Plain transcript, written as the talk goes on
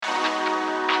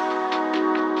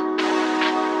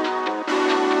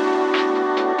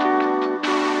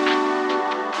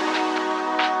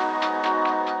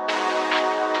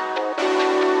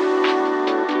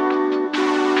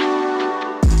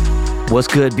What's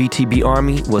good, BTB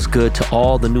Army? What's good to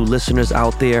all the new listeners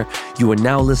out there? You are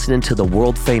now listening to the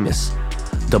world famous,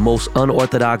 the most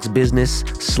unorthodox business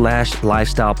 /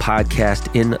 lifestyle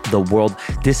podcast in the world.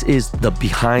 This is the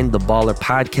Behind the Baller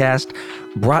podcast,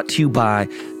 brought to you by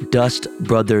Dust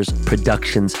Brothers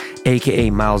Productions, aka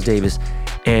Miles Davis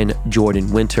and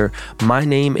Jordan Winter. My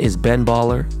name is Ben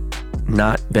Baller,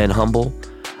 not Ben Humble.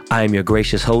 I am your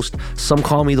gracious host. Some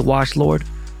call me the Wash Lord.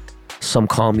 Some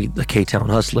call me the K-Town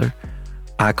Hustler.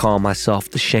 I call myself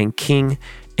the Shank King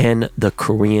and the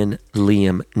Korean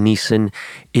Liam Neeson.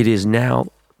 It is now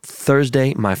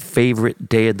Thursday, my favorite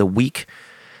day of the week,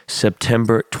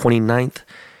 September 29th.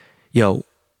 Yo,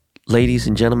 ladies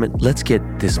and gentlemen, let's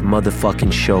get this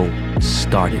motherfucking show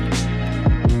started.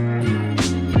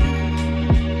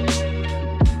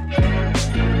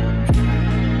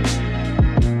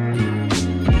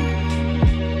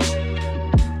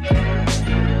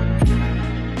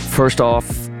 First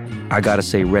off, I gotta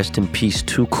say rest in peace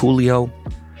to Coolio,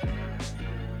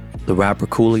 the rapper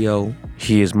Coolio.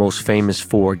 He is most famous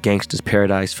for Gangsta's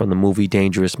Paradise from the movie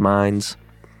Dangerous Minds.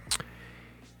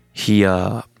 He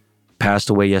passed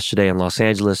away yesterday in Los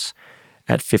Angeles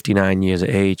at 59 years of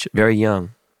age, very young.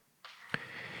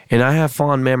 And I have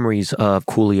fond memories of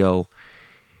Coolio.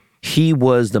 He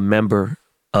was the member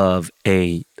of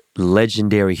a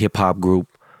legendary hip-hop group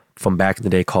from back in the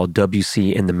day called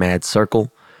WC and the Mad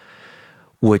Circle,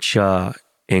 which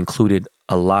included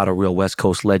a lot of real West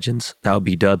Coast legends. That would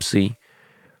be Dub C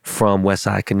from West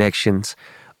Side Connections.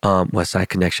 What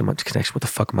the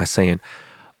fuck am I saying?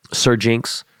 Sir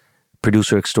Jinx,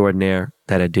 producer extraordinaire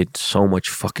that did so much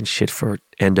fucking shit for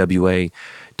NWA,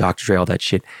 Dr. Dre, all that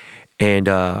shit. And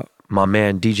my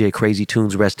man DJ Crazy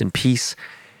Tunes, rest in peace.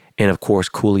 And of course,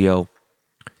 Coolio.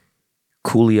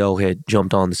 Coolio had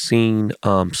jumped on the scene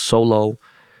solo,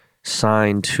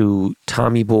 signed to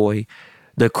Tommy Boy.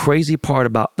 The crazy part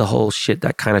about the whole shit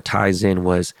that kind of ties in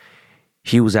was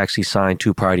he was actually signed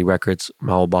to Priority Records.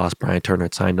 My old boss, Brian Turner,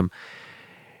 had signed him.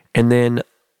 And then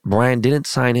Brian didn't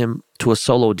sign him to a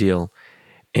solo deal,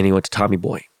 and he went to Tommy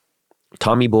Boy.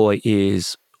 Tommy Boy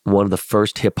is one of the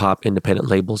first hip-hop independent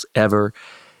labels ever.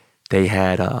 They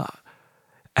had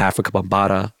Africa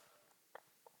Bambaataa,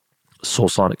 Soul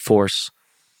Sonic Force,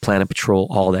 Planet Patrol,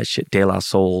 all that shit, De La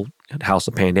Soul, House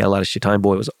of Pain, they had a lot of shit. Tommy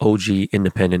Boy was OG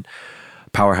independent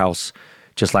powerhouse,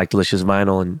 just like Delicious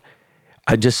Vinyl. And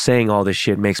I just saying all this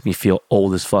shit makes me feel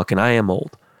old as fuck, and I am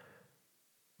old.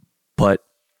 But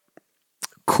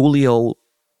Coolio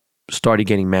started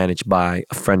getting managed by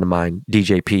a friend of mine,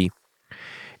 DJP,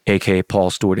 aka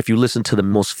Paul Stewart. If you listen to the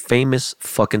most famous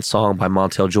fucking song by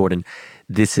Montel Jordan,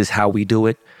 This Is How We Do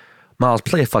It, Miles,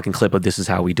 play a fucking clip of This Is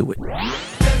How We Do It.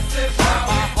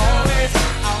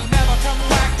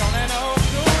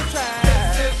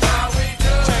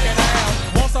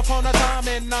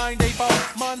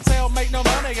 Montel make no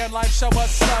money and life show was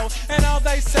slow. And all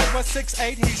they said was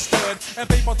 6'8" he stood. And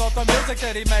people thought the music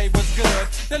that he made was good.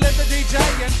 Delivered DJ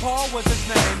and Paul was his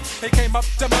name. He came up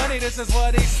to money, this is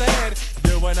what he said.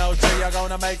 You and OG are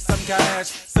gonna make some cash.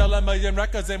 Sell 1 million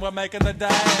records and we're making the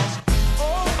dash.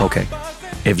 Okay,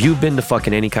 if you've been to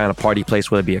fucking any kind of party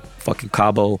place, whether it be a fucking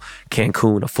Cabo,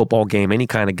 Cancun, a football game, any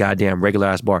kind of goddamn regular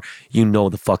ass bar, you know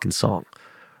the fucking song,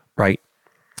 right?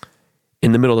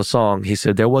 In the middle of the song, he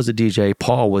said there was a DJ,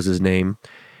 Paul was his name,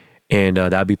 and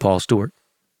that'd be Paul Stewart.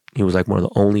 He was like one of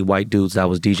the only white dudes that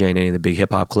was DJing any of the big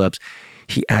hip-hop clubs.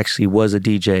 He actually was a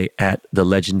DJ at the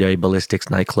legendary Ballistics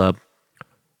nightclub,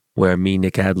 where me,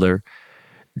 Nick Adler,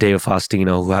 David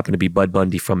Faustino, who happened to be Bud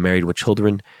Bundy from Married with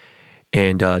Children,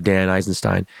 and Dan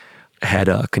Eisenstein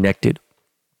had connected.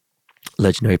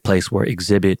 Legendary place where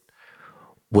Exhibit,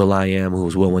 will.i.am, who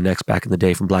was Will and X back in the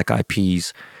day from Black Eyed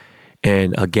Peas,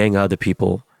 and a gang of other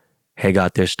people had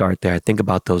got their start there. I think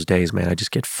about those days, man. I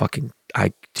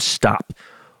stop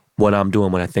what I'm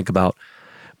doing when I think about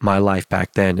my life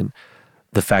back then, and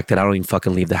the fact that I don't even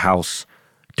fucking leave the house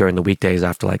during the weekdays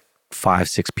after like 5,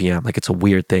 6 p.m. Like, it's a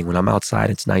weird thing. When I'm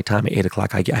outside, it's nighttime at 8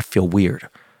 o'clock, I feel weird.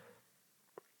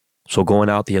 So going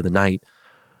out the other night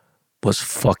was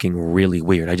fucking really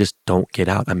weird. I just don't get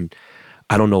out.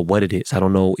 I don't know what it is. I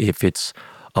don't know if it's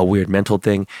a weird mental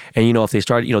thing. And, if they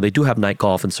start, they do have night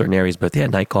golf in certain areas, but if they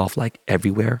had night golf like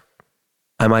everywhere,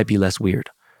 I might be less weird.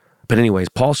 But anyways,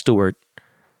 Paul Stewart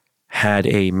had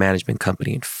a management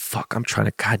company, and I'm trying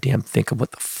to goddamn think of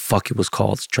what the fuck it was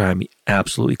called. It's driving me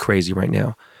absolutely crazy right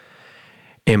now.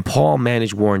 And Paul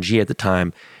managed Warren G at the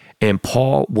time, and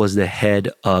Paul was the head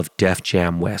of Def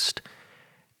Jam West.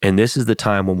 And this is the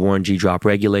time when Warren G dropped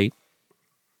Regulate.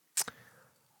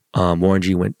 Warren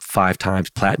G went 5 times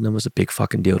platinum. It was a big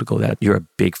fucking deal to go that. You're a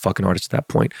big fucking artist at that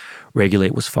point.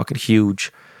 Regulate was fucking huge.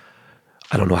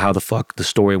 I don't know how the fuck the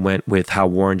story went with how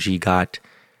Warren G got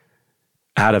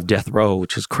out of Death Row,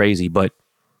 which is crazy. But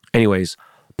anyways,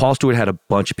 Paul Stewart had a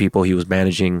bunch of people he was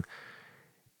managing,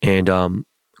 and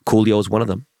Coolio was one of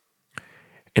them.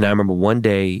 And I remember one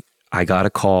day I got a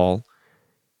call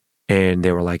and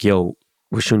they were like, yo,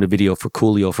 we're shooting a video for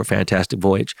Coolio for Fantastic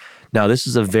Voyage. Now, this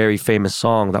is a very famous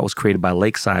song that was created by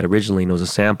Lakeside originally, and it was a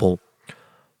sample,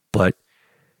 but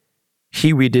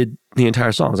he redid the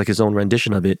entire song. It was like his own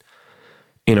rendition of it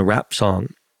in a rap song.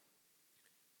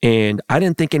 And I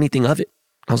didn't think anything of it.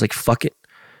 I was like, fuck it.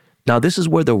 Now, this is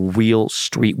where the real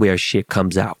streetwear shit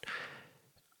comes out.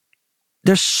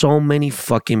 There's so many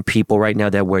fucking people right now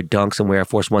that wear Dunks and wear Air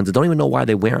Force Ones that don't even know why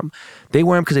they wear them. They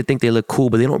wear them because they think they look cool,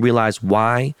 but they don't realize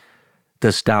why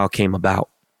the style came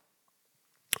about.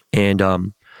 And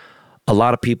a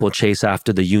lot of people chase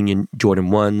after the Union Jordan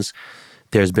 1s.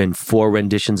 There's been 4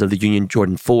 renditions of the Union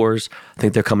Jordan 4s. I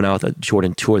think they're coming out with a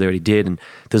Jordan 2, they already did. And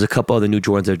there's a couple other new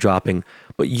Jordans that are dropping.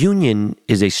 But Union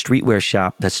is a streetwear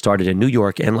shop that started in New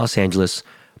York and Los Angeles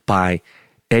by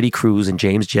Eddie Cruz and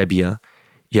James Jebbia.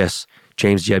 Yes,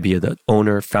 James Jebbia, the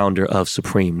owner, founder of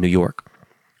Supreme, New York.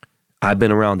 I've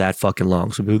been around that fucking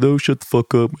long. So, no, shut the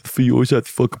fuck up. You always have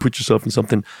to fucking put yourself in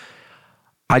something.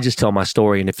 I just tell my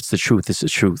story, and if it's the truth, it's the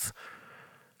truth.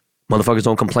 Motherfuckers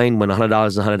don't complain when $100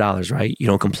 is $100, right? You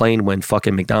don't complain when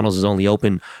fucking McDonald's is only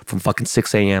open from fucking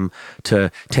 6 a.m.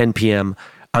 to 10 p.m.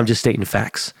 I'm just stating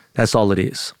facts. That's all it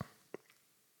is.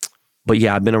 But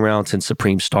yeah, I've been around since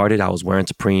Supreme started. I was wearing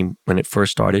Supreme when it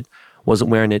first started. Wasn't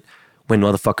wearing it when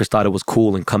motherfuckers thought it was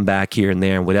cool and come back here and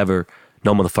there and whatever.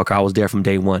 No, motherfucker, I was there from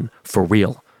day one, for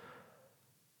real.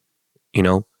 You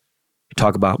know? You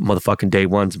talk about motherfucking day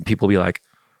ones and people be like,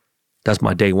 that's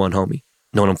my day one homie.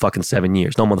 Known him fucking 7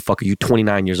 years. No, motherfucker, you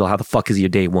 29 years old. How the fuck is he your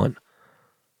day one?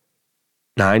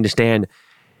 Now, I understand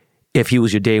if he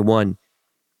was your day one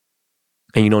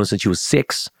and you known him since you was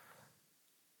 6,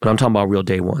 but I'm talking about real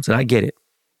day ones. And I get it.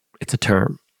 It's a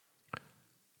term.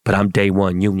 But I'm day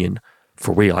one Union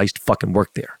for real. I used to fucking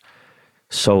work there.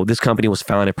 So this company was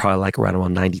founded probably like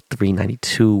around 93,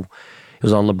 92. It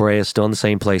was on La Brea, still in the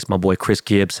same place. My boy Chris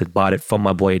Gibbs had bought it from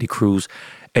my boy Eddie Cruz.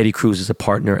 Eddie Cruz is a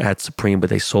partner at Supreme, but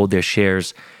they sold their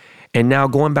shares. And now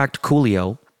going back to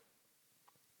Coolio,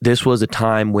 this was a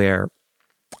time where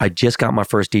I just got my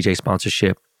first DJ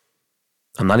sponsorship.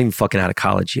 I'm not even fucking out of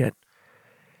college yet.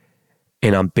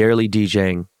 And I'm barely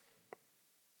DJing.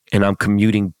 And I'm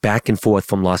commuting back and forth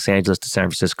from Los Angeles to San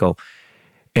Francisco.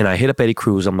 And I hit up Eddie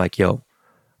Cruz. I'm like, yo,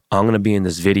 I'm going to be in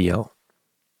this video.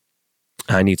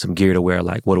 I need some gear to wear.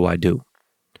 Like, what do I do?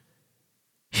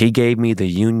 He gave me the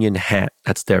Union hat.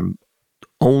 That's their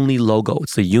only logo.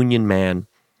 It's the Union Man.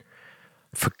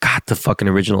 Forgot the fucking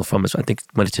original from it. I think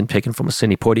it might have been taken from a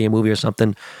Sidney Poitier movie or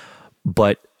something.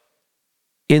 But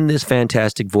in this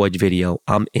Fantastic Voyage video,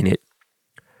 I'm in it.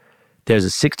 There's a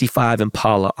 65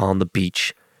 Impala on the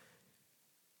beach.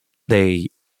 They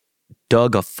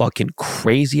dug a fucking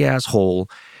crazy ass hole.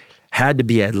 Had to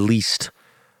be at least,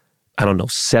 I don't know,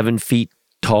 7 feet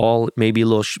tall, maybe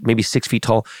 6 feet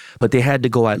tall, but they had to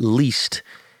go at least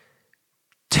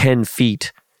 10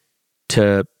 feet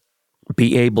to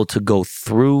be able to go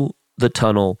through the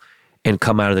tunnel and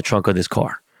come out of the trunk of this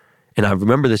car. And I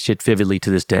remember this shit vividly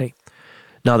to this day.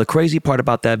 Now, the crazy part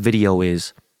about that video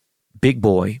is Big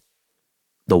Boy,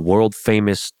 the world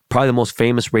famous, probably the most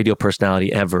famous radio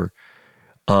personality ever,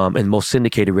 and most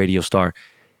syndicated radio star,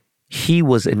 he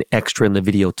was an extra in the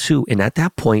video too. And at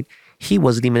that point, he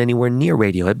wasn't even anywhere near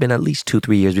radio. It had been at least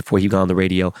 2-3 years before he got on the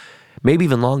radio, maybe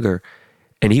even longer.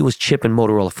 And he was chipping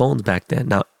Motorola phones back then.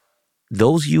 Now,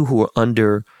 those of you who are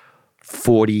under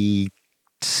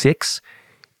 46,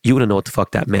 you wouldn't know what the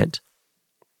fuck that meant.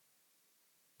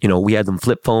 You know, we had them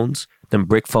flip phones, them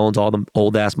brick phones, all them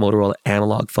old ass Motorola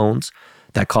analog phones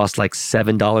that cost like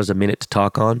 $7 a minute to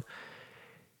talk on.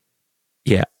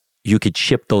 Yeah, you could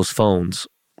ship those phones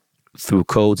through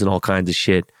codes and all kinds of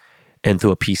shit and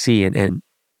through a PC and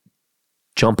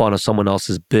jump onto someone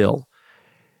else's bill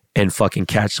and fucking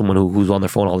catch someone who's on their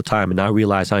phone all the time. And now I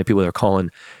realize how many people they're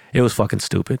calling. It was fucking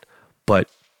stupid. But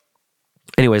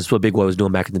anyways, that's what Big Boy was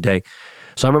doing back in the day.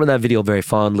 So I remember that video very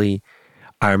fondly.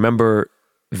 I remember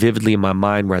vividly in my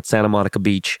mind, we're at Santa Monica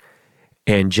Beach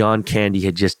and John Candy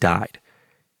had just died.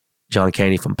 John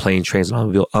Candy from Planes, Trains, and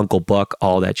Automobiles, Uncle Buck,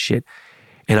 all that shit.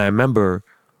 And I remember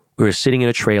we were sitting in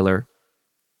a trailer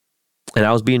and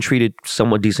I was being treated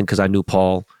somewhat decent because I knew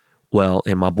Paul well,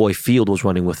 and my boy Field was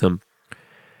running with him.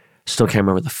 Still can't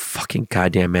remember the fucking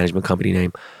goddamn management company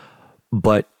name.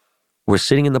 But we're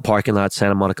sitting in the parking lot at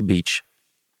Santa Monica Beach.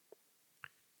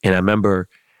 And I remember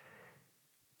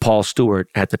Paul Stewart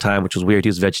at the time, which was weird. He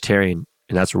was a vegetarian.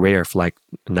 And that's rare for like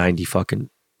 90 fucking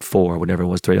 4, whatever it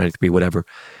was, 393, whatever.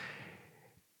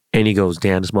 And he goes,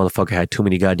 damn, this motherfucker had too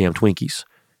many goddamn Twinkies.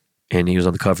 And he was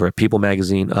on the cover of People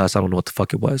magazine, Us, I don't know what the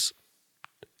fuck it was.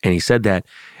 And he said that.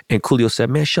 And Coolio said,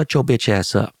 man, shut your bitch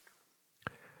ass up.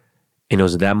 And it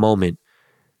was at that moment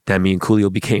that me and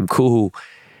Coolio became cool.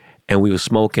 And we were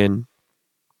smoking.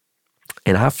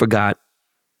 And I forgot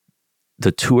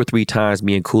the 2 or 3 times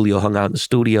me and Coolio hung out in the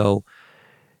studio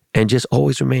and just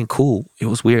always remained cool. It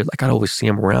was weird. Like, I'd always see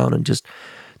him around and just,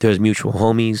 there's mutual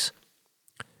homies.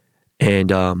 And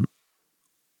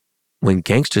when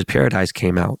Gangsta's Paradise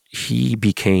came out, he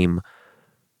became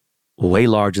way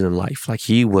larger than life. Like,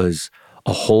 he was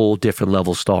a whole different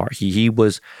level star. He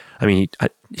was, I mean,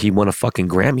 he won a fucking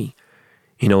Grammy.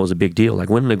 You know, it was a big deal. Like,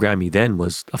 winning a Grammy then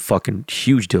was a fucking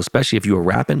huge deal, especially if you were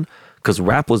rapping, because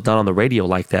rap was done on the radio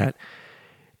like that.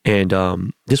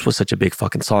 And this was such a big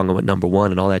fucking song. It went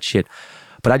 #1 and all that shit.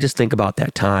 But I just think about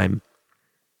that time.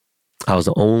 I was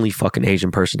the only fucking Asian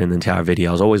person in the entire video.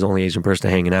 I was always the only Asian person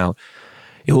hanging out.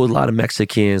 It was a lot of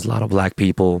Mexicans, a lot of black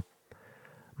people.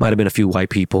 Might have been a few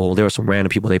white people. There were some random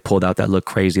people they pulled out that looked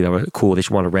crazy, that were cool. They just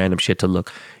wanted random shit to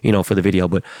look, you know, for the video.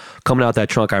 But coming out that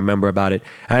trunk, I remember about it.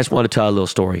 I just wanted to tell a little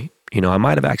story. You know, I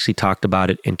might have actually talked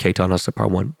about it in K-Town Hustler Part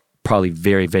 1, probably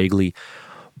very vaguely.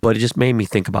 But it just made me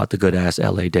think about the good ass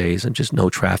LA days and just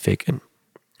no traffic, and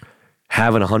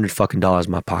having $100 fucking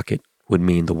in my pocket would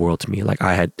mean the world to me. Like,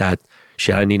 I had that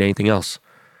shit. I didn't need anything else.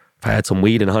 If I had some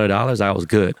weed and $100, I was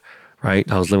good, right?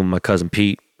 I was living with my cousin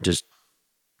Pete, just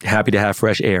happy to have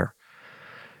fresh air.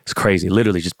 It's crazy.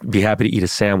 Literally just be happy to eat a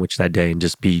sandwich that day and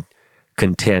just be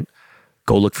content.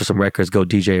 Go look for some records, go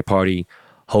DJ a party,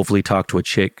 hopefully talk to a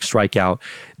chick, strike out.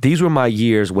 These were my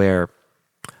years where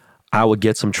I would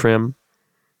get some trim.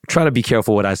 Trying to be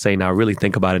careful what I say now. Really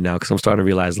think about it now, because I'm starting to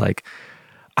realize, like,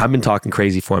 I've been talking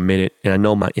crazy for a minute, and I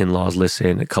know my in-laws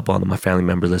listen, a couple of my family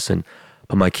members listen,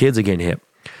 but my kids are getting hip.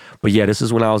 But yeah, this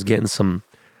is when I was getting some...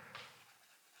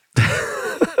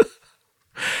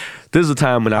 This is a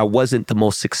time when I wasn't the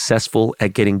most successful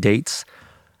at getting dates,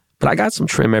 but I got some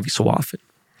trim every so often.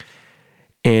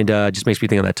 And it just makes me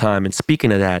think of that time. And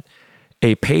speaking of that,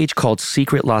 a page called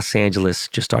Secret Los Angeles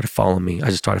just started following me. I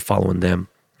just started following them.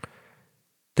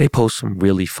 They post some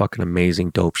really fucking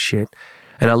amazing, dope shit.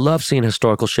 And I love seeing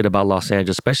historical shit about Los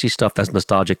Angeles, especially stuff that's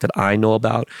nostalgic that I know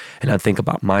about and I think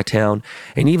about my town.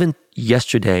 And even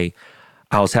yesterday,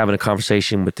 I was having a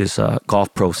conversation with this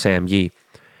golf pro, Sam Yee,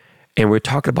 and we were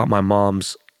talking about my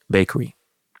mom's bakery.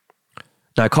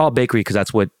 Now, I call it bakery because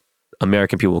that's what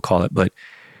American people will call it, but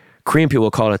Korean people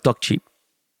will call it Dokchip,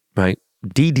 right?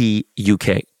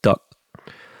 DDUK, Duk.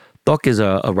 Duk is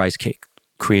a rice cake.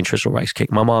 Korean traditional rice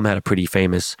cake. My mom had a pretty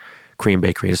famous Korean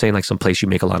bakery. It's ain't like some place you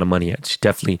make a lot of money at. She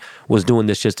definitely was doing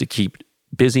this just to keep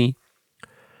busy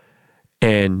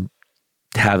and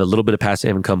have a little bit of passive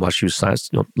income while she was,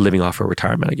 you know, living off her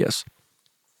retirement, I guess.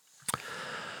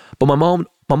 But my mom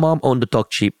owned a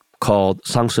Dokchip called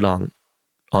Sangsurang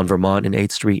on Vermont and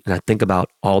 8th Street. And I think about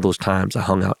all those times I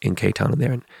hung out in K-Town and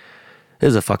there. And this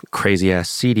is a fucking crazy ass,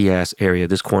 seedy ass area.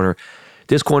 This corner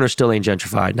still ain't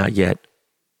gentrified, not yet.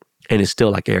 And it's still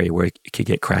like an area where it could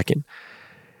get cracking.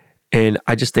 And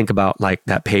I just think about like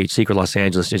that page, Secret Los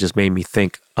Angeles. It just made me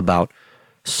think about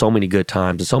so many good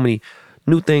times and so many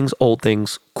new things, old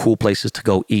things, cool places to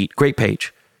go eat. Great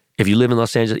page. If you live in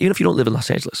Los Angeles, even if you don't live in Los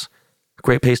Angeles,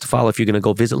 great page to follow if you're going to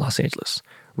go visit Los Angeles,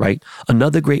 right?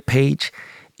 Another great page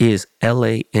is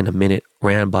LA in a Minute,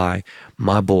 ran by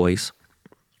my boys.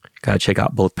 Got to check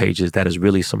out both pages. That is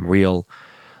really some real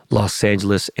Los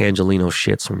Angeles Angelino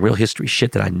shit, some real history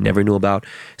shit that I never knew about.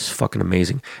 It's fucking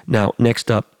amazing. Now,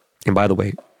 next up, and by the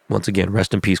way, once again,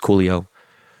 rest in peace, Coolio.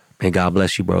 May God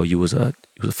bless you, bro. You was a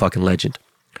fucking legend.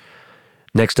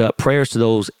 Next up, prayers to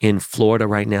those in Florida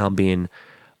right now being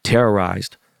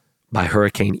terrorized by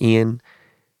Hurricane Ian.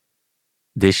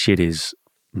 This shit is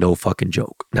no fucking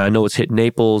joke. Now, I know it's hit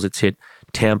Naples, it's hit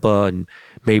Tampa, and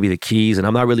maybe the Keys, and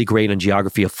I'm not really great on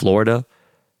geography of Florida,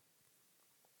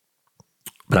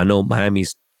 but I know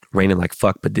Miami's raining like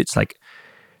fuck, but it's like,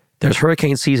 there's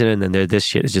hurricane season and then there's this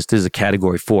shit. It's just, this is a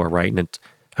category 4, right? And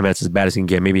it's as bad as it can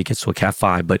get. Maybe it gets to a cat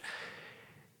 5, but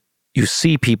you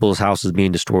see people's houses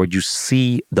being destroyed. You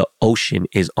see the ocean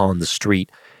is on the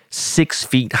street, 6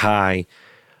 feet high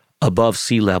above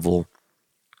sea level.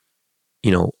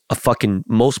 You know,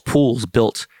 most pools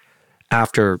built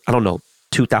after, I don't know,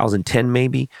 2010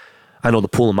 maybe. I know the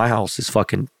pool in my house is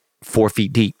fucking 4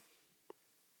 feet deep.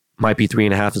 Might be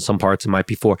 3.5 in some parts. It might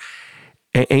be 4.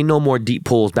 Ain't no more deep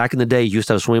pools. Back in the day, you used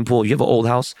to have a swimming pool. You have an old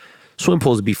house, swimming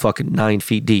pools would be fucking 9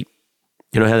 feet deep.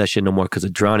 You don't have that shit no more because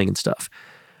of drowning and stuff.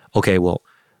 Okay, well,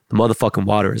 The motherfucking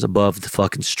water is above the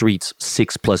fucking streets,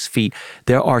 6+ feet.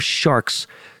 There are sharks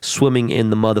swimming in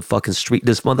the motherfucking street.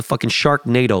 This motherfucking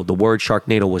Sharknado, the word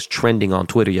Sharknado was trending on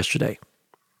Twitter yesterday.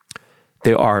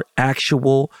 There are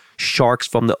actual sharks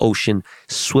from the ocean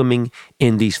swimming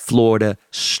in these Florida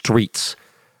streets.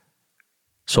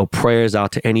 So prayers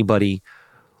out to anybody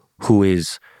who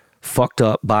is fucked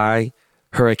up by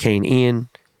Hurricane Ian.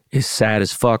 Is sad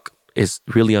as fuck. It's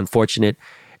really unfortunate.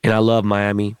 And I love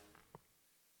Miami.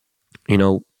 You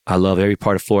know, I love every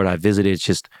part of Florida I visited. It's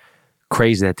just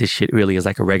crazy that this shit really is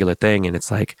like a regular thing. And it's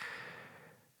like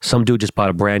some dude just bought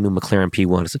a brand new McLaren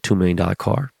P1. It's a $2 million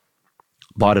car.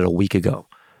 Bought it a week ago.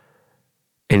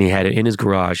 And he had it in his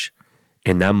garage.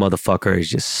 And that motherfucker is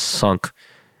just sunk.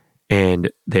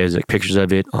 And there's like pictures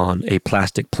of it on a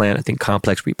plastic plant. I think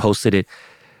Complex reposted it.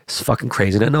 It's fucking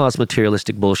crazy. And I know it's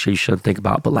materialistic bullshit you shouldn't think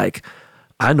about. But like,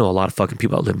 I know a lot of fucking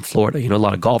people that live in Florida. You know, a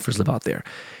lot of golfers live out there.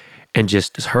 And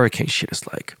just this hurricane shit is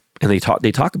like, and they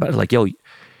talk about it like, yo, you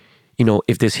know,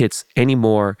 if this hits any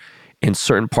more in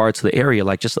certain parts of the area,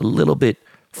 like just a little bit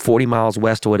 40 miles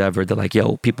west or whatever, they're like,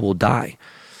 yo, people will die.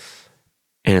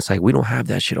 And it's like, we don't have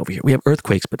that shit over here. We have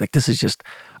earthquakes, but like, this is just,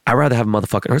 I'd rather have a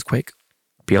motherfucking earthquake.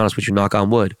 Be honest with you, knock on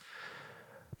wood.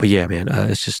 But yeah, man,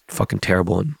 it's just fucking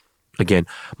terrible. And again,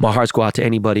 my hearts go out to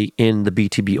anybody in the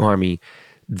BTB Army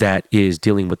that is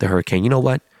dealing with the hurricane. You know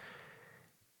what?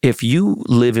 If you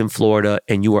live in Florida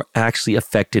and you are actually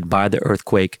affected by the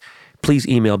earthquake, please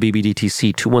email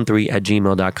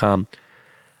bbdtc213@gmail.com.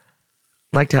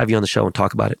 I'd like to have you on the show and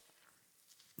talk about it.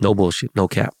 No bullshit, no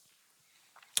cap.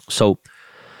 So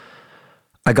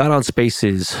I got on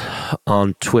Spaces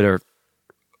on Twitter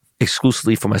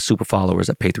exclusively for my super followers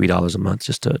that pay $3 a month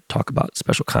just to talk about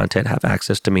special content, have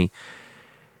access to me.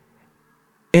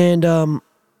 And, you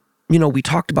know, we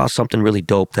talked about something really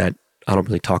dope that I don't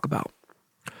really talk about.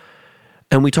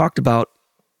 And we talked about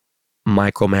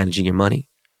micromanaging your money.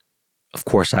 Of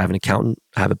course, I have an accountant.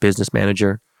 I have a business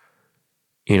manager.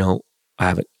 You know, I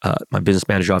have my business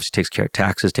manager obviously takes care of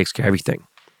taxes, takes care of everything.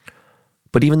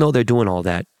 But even though they're doing all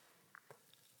that,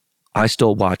 I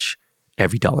still watch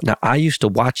every dollar. Now, I used to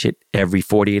watch it every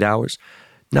 48 hours.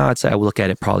 Now I'd say I look at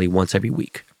it probably once every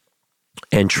week.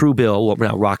 And Truebill, what we're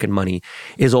now Rocket Money,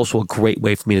 is also a great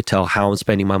way for me to tell how I'm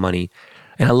spending my money.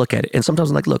 And I look at it. And sometimes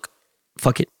I'm like, look,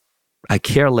 fuck it. I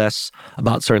care less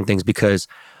about certain things because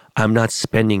I'm not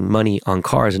spending money on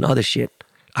cars and other shit.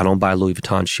 I don't buy Louis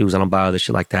Vuitton shoes. I don't buy other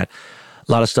shit like that.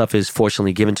 A lot of stuff is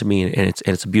fortunately given to me, and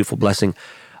it's a beautiful blessing.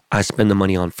 I spend the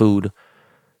money on food,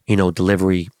 you know,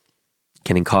 delivery,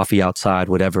 getting coffee outside,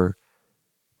 whatever.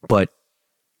 But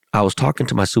I was talking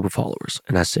to my super followers,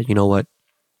 and I said, you know what?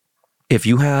 If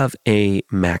you have a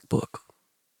MacBook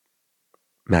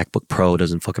Pro,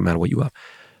 doesn't fucking matter what you have.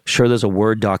 Sure, there's a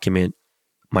Word document,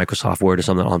 Microsoft Word or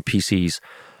something on PCs,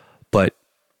 but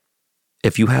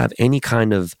if you have any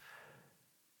kind of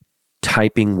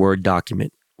typing Word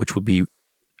document, which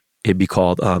it'd be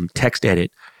called text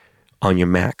edit on your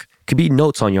Mac, it could be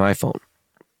notes on your iPhone.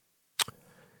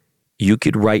 You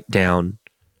could write down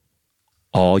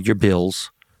all your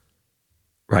bills,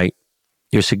 right?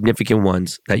 Your significant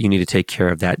ones that you need to take care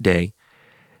of that day.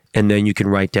 And then you can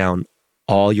write down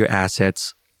all your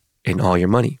assets and all your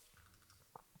money.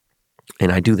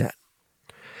 And I do that.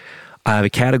 I have a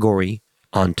category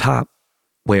on top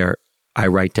where I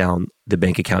write down the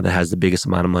bank account that has the biggest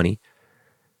amount of money.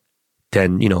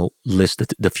 Then, you know, list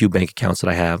the few bank accounts that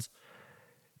I have.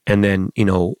 And then, you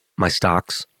know, my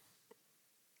stocks.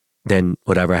 Then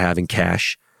whatever I have in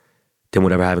cash. Then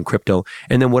whatever I have in crypto.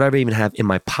 And then whatever I even have in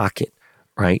my pocket,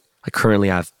 right? Like currently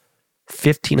I have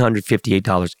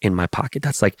 $1,558 in my pocket.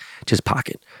 That's like just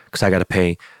pocket. Because I got to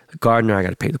pay the gardener. I got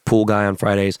to pay the pool guy on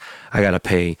Fridays. I got to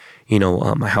pay, you know,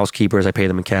 my housekeepers. I pay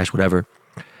them in cash, whatever.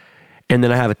 And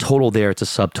then I have a total there. It's a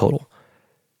subtotal.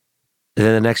 And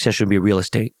then the next section would be real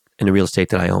estate and the real estate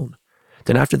that I own.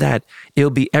 Then after that,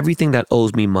 it'll be everything that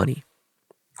owes me money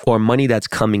or money that's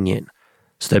coming in.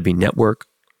 So there'd be network.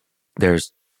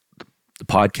 There's the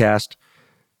podcast.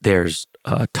 There's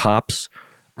Tops,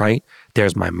 right?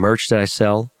 There's my merch that I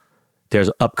sell. There's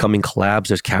upcoming collabs.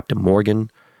 There's Captain Morgan.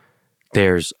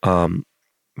 There's, you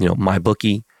know,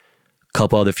 MyBookie, a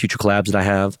couple other future collabs that I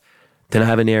have. Then I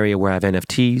have an area where I have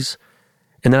NFTs.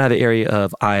 And then I have an area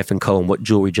of IF & Co. and what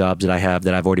jewelry jobs that I have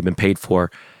that I've already been paid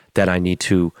for that I need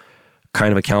to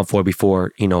kind of account for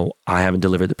before, you know, I haven't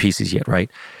delivered the pieces yet, right?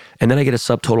 And then I get a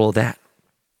subtotal of that.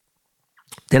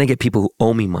 Then I get people who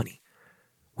owe me money,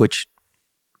 which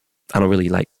I don't really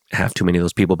like have too many of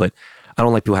those people, but I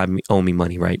don't like people having owe me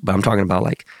money, right? But I'm talking about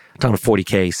like, I'm talking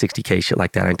 40K, 60K, shit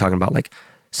like that. I'm talking about like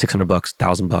 $600,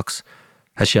 $1,000.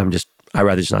 That shit, I'd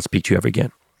rather just not speak to you ever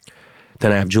again.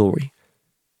 Then I have jewelry,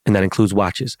 and that includes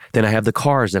watches. Then I have the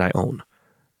cars that I own,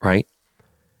 right?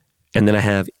 And then I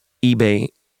have eBay,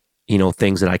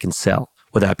 things that I can sell,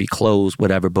 whether that be clothes,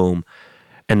 whatever, boom.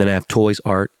 And then I have toys,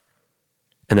 art,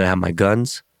 and then I have my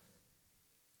guns,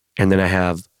 and then I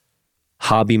have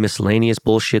hobby miscellaneous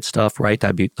bullshit stuff, right?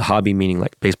 That'd be the hobby, meaning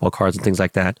like baseball cards and things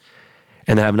like that.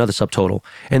 And then I have another subtotal.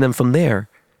 And then from there,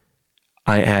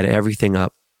 I add everything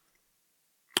up,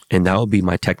 and that would be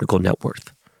my technical net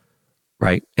worth,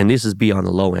 right? And this is beyond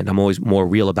the low end. I'm always more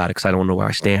real about it because I don't know where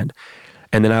I stand.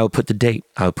 And then I would put the date.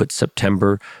 I would put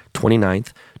September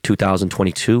 29th,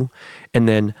 2022. And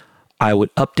then I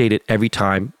would update it every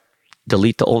time,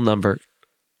 delete the old number.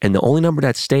 And the only number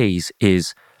that stays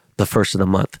is the first of the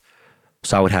month.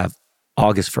 So I would have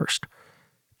August 1st,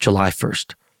 July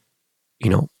 1st,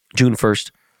 June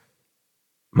 1st,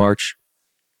 March,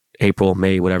 April,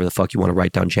 May, whatever the fuck you want to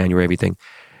write down, January, everything.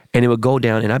 And it would go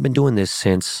down. And I've been doing this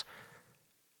since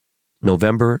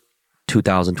November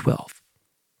 2012.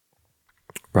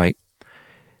 Right?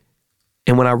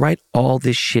 And when I write all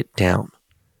this shit down,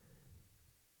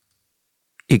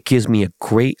 it gives me a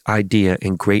great idea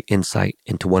and great insight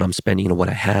into what I'm spending, what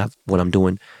I have, what I'm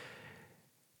doing.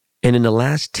 And in the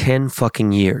last 10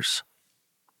 fucking years,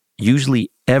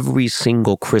 usually every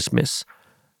single Christmas,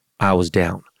 I was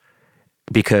down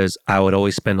because I would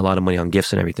always spend a lot of money on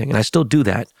gifts and everything. And I still do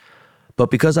that. But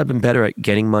because I've been better at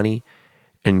getting money,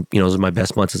 and, those are my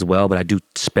best months as well, but I do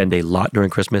spend a lot during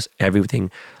Christmas,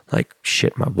 everything like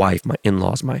shit, my wife, my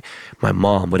in-laws, my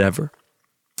mom, whatever.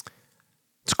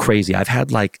 It's crazy. I've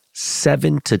had like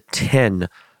 7 to 10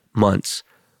 months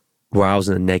where I was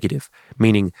in the negative,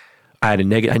 meaning I had a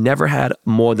negative. I never had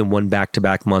more than one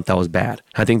back-to-back month that was bad.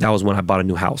 I think that was when I bought a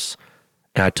new house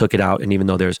and I took it out. And even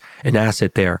though there's an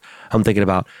asset there, I'm thinking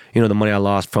about, the money I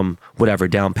lost from whatever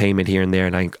down payment here and there.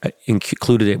 And I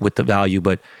included it with the value,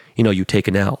 but you take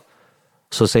an L.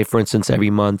 So say, for instance, every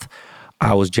month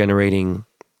I was generating,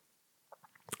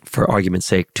 for argument's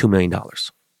sake, $2 million.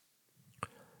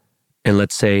 And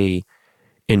let's say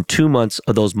in 2 months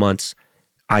of those months,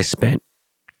 I spent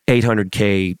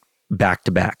 $800K back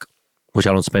to back, which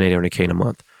I don't spend $800K in a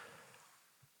month.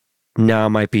 Now I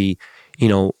might be,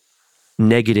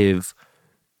 negative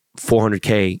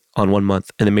 $400K on 1 month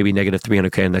and then maybe negative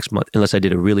 $300K the next month, unless I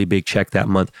did a really big check that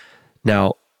month.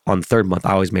 Now, on the third month,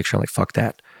 I always make sure I'm like, fuck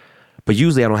that. But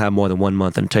usually I don't have more than 1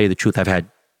 month. And to tell you the truth, I've had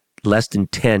less than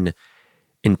 10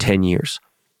 in 10 years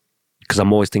because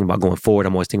I'm always thinking about going forward.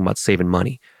 I'm always thinking about saving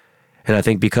money. And I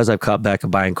think because I've cut back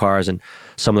on buying cars and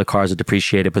some of the cars are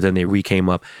depreciated, but then they came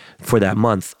up for that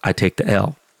month, I take the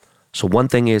L. So one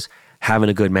thing is having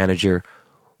a good manager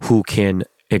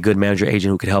a good manager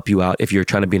agent who could help you out if you're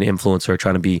trying to be an influencer,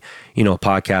 trying to be, a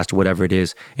podcast or whatever it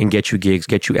is, and get you gigs,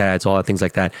 get you ads, all that things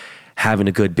like that. Having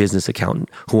a good business accountant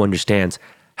who understands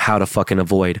how to fucking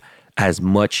avoid as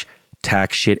much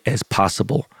tax shit as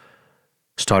possible.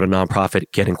 Start a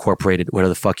nonprofit, get incorporated, whatever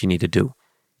the fuck you need to do,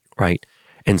 right?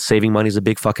 And saving money is a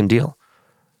big fucking deal.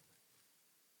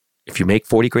 If you make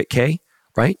 $40K,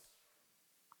 right?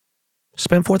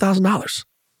 Spend $4,000,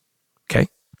 okay?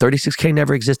 36K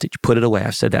never existed. You put it away.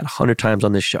 I've said that 100 times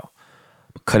on this show.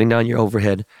 Cutting down your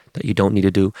overhead that you don't need to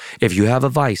do. If you have a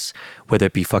vice, whether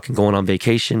it be fucking going on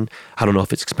vacation, I don't know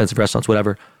if it's expensive restaurants,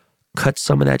 whatever, cut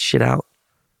some of that shit out,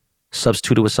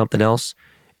 substitute it with something else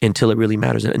until it really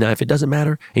matters. And now if it doesn't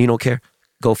matter and you don't care,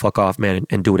 go fuck off, man,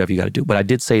 and do whatever you got to do. But I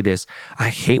did say this. I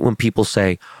hate when people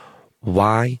say,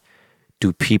 why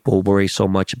do people worry so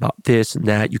much about this and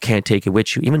that? You can't take it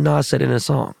with you. Even Nas said it in a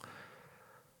song.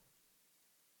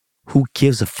 Who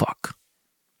gives a fuck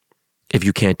if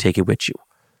you can't take it with you?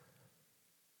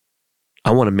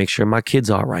 I want to make sure my kids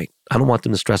are all right. I don't want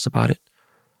them to stress about it.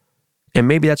 And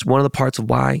maybe that's one of the parts of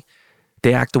why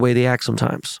they act the way they act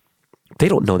sometimes. They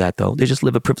don't know that, though. They just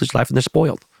live a privileged life and they're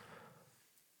spoiled.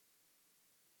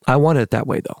 I wanted it that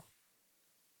way, though.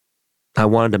 I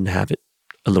wanted them to have it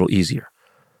a little easier.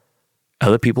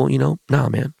 Other people, nah,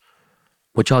 man.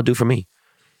 What y'all do for me?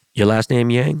 Your last name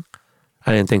Yang?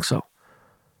 I didn't think so.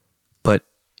 But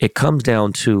it comes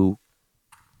down to,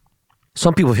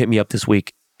 some people hit me up this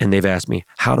week and they've asked me,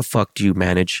 how the fuck do you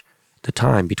manage the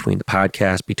time between the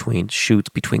podcast, between shoots,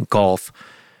 between golf,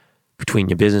 between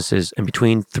your businesses, and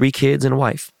between 3 kids and a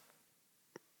wife?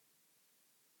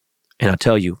 And I'll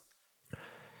tell you,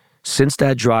 since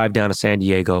that drive down to San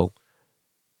Diego,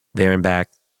 there and back,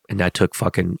 and that took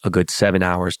fucking a good 7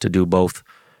 hours to do both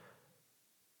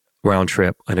round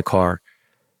trip in a car,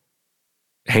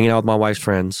 hanging out with my wife's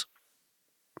friends,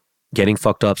 getting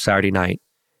fucked up Saturday night,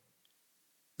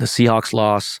 the Seahawks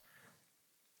loss,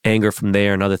 anger from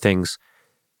there and other things,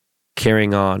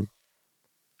 carrying on.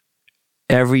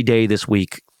 Every day this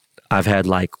week, I've had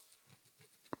like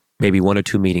maybe 1 or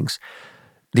 2 meetings.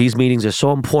 These meetings are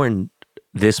so important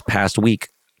this past week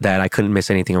that I couldn't miss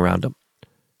anything around them.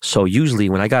 So usually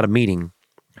when I got a meeting,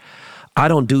 I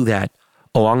don't do that.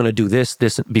 Oh, I'm going to do this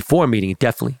before a meeting.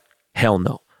 Definitely. Hell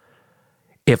no.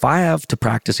 If I have to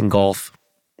practice in golf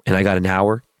and I got an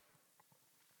hour,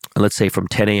 let's say from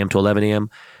 10 a.m. to 11 a.m.,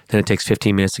 then it takes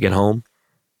 15 minutes to get home.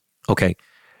 Okay.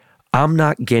 I'm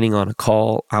not getting on a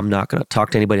call. I'm not going to talk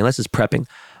to anybody unless it's prepping.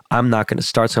 I'm not going to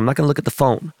start. So I'm not going to look at the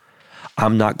phone.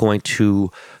 I'm not going to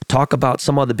talk about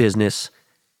some other business.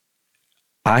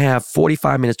 I have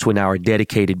 45 minutes to an hour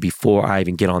dedicated before I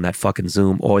even get on that fucking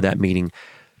Zoom or that meeting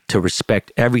to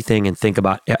respect everything and think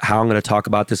about how I'm going to talk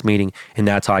about this meeting, and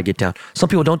that's how I get down. Some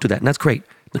people don't do that, and that's great.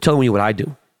 I'm telling you what I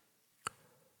do,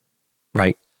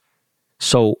 right?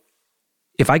 So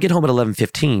if I get home at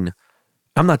 11:15,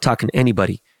 I'm not talking to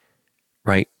anybody,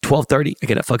 right? 12:30, I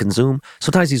get a fucking Zoom.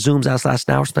 Sometimes these Zooms last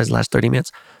an hour, sometimes they last 30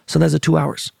 minutes, sometimes they're 2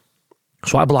 hours.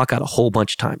 So I block out a whole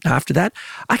bunch of time. Now after that,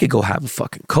 I could go have a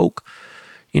fucking Coke,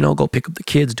 go pick up the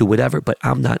kids, do whatever, but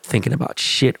I'm not thinking about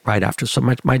shit right after. So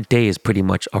my day is pretty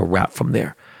much a wrap from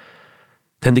there.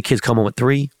 Then the kids come home at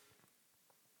 3.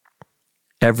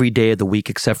 Every day of the week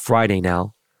except Friday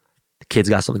now, the kids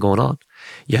got something going on.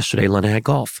 Yesterday, London had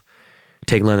golf.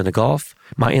 Take London to golf.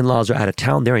 My in-laws are out of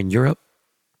town. They're in Europe.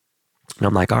 And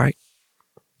I'm like, all right.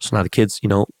 So now the kids,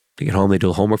 they get home, they do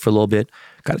the homework for a little bit.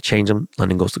 Got to change them.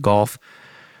 London goes to golf.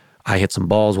 I hit some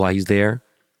balls while he's there.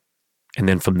 And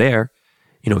then from there,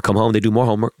 come home, they do more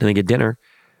homework, then they get dinner.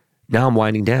 Now I'm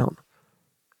winding down.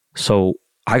 So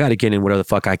I got to get in whatever the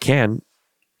fuck I can,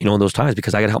 in those times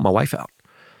because I got to help my wife out.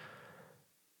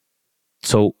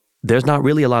 So there's not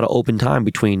really a lot of open time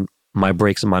between my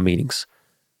breaks and my meetings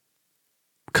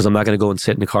because I'm not going to go and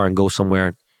sit in the car and go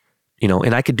somewhere,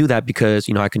 and I could do that because,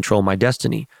 I control my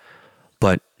destiny.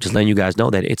 But just letting you guys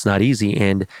know that it's not easy.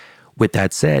 And with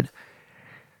that said,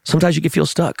 sometimes you can feel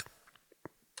stuck.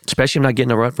 Especially if I'm not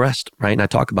getting enough rest, right? And I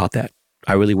talk about that.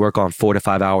 I really work on 4 to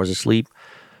 5 hours of sleep.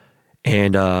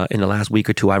 And in the last week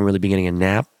or two, I haven't really been getting a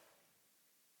nap.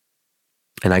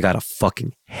 And I got a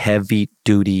fucking heavy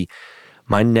duty.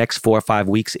 My next 4 or 5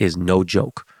 weeks is no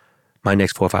joke. San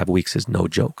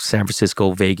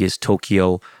Francisco, Vegas,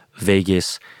 Tokyo,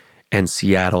 Vegas, and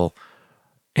Seattle.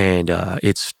 And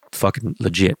it's fucking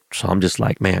legit. So I'm just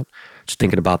like, man, just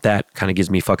thinking about that kind of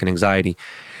gives me fucking anxiety.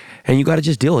 And you got to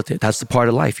just deal with it. That's the part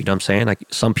of life. You know what I'm saying? Like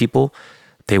some people,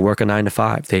 they work a 9 to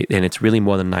 5. And it's really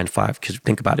more than 9 to 5 because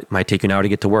think about it. It might take you an hour to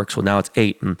get to work. So now it's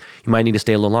 8 and you might need to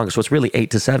stay a little longer. So it's really 8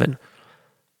 to 7,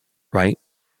 right?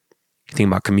 You think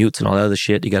about commutes and all that other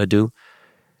shit you got to do.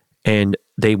 And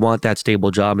they want that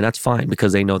stable job and that's fine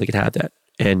because they know they can have that.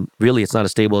 And really it's not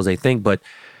as stable as they think, but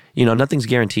nothing's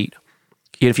guaranteed.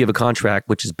 Even if you have a contract,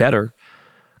 which is better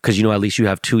because at least you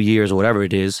have 2 years or whatever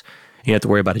it is, you have to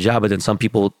worry about a job. But then some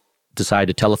people decide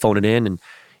to telephone it in and,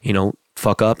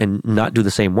 fuck up and not do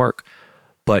the same work.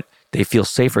 But they feel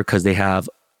safer because they have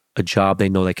a job they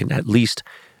know they can at least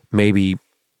maybe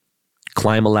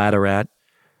climb a ladder at,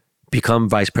 become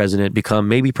vice president, become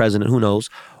maybe president, who knows,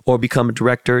 or become a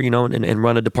director, and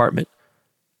run a department.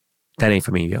 That ain't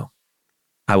for me, yo.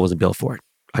 I wasn't built for it.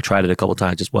 I tried it a couple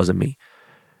times, just wasn't me.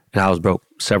 And I was broke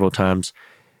several times.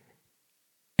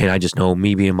 And I just know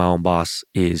me being my own boss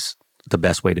is the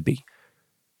best way to be.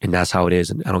 And that's how it is.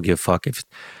 And I don't give a fuck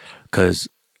because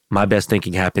my best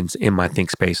thinking happens in my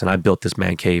think space. And I built this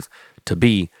man cave to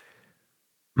be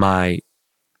my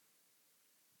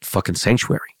fucking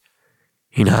sanctuary.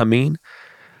 You know what I mean?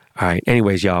 All right.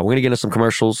 Anyways, y'all, we're going to get into some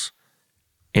commercials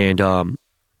and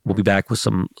we'll be back with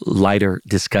some lighter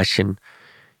discussion.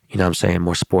 You know what I'm saying?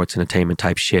 More sports, entertainment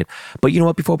type shit. But you know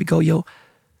what? Before we go, yo,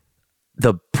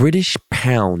 the British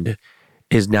pound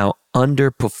is now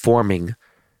underperforming.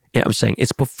 Yeah, I'm saying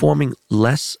it's performing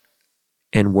less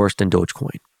and worse than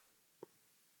Dogecoin.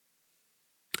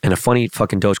 And a funny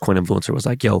fucking Dogecoin influencer was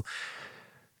like, yo,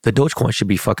 the Dogecoin should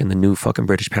be fucking the new fucking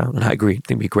British pound. And I agree. I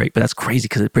think it'd be great. But that's crazy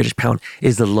because the British pound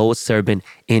is the lowest it's ever been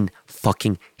in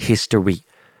fucking history.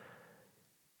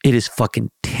 It is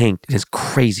fucking tanked. It is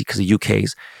crazy because the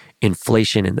UK's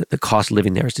inflation and the cost of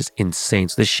living there is just insane.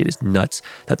 So this shit is nuts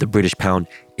that the British pound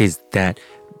is that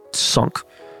sunk.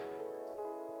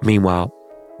 Meanwhile,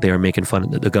 they are making fun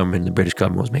of the government, the British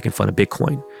government was making fun of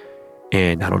Bitcoin.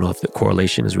 And I don't know if the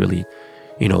correlation is really,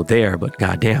 there, but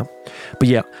goddamn. But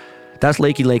yeah, that's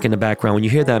Lakey Lake in the background. When you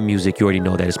hear that music, you already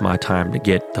know that it's my time to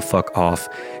get the fuck off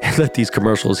and let these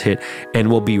commercials hit.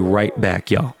 And we'll be right back,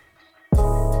 y'all.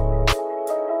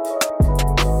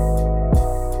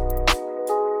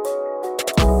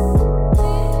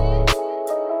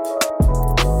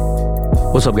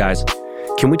 What's up, guys?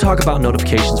 Can we talk about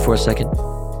notifications for a second?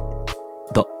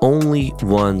 The only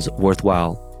ones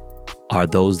worthwhile are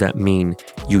those that mean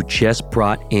you just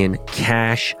brought in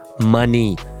cash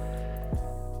money.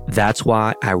 That's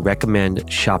why I recommend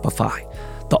Shopify,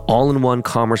 the all-in-one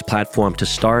commerce platform to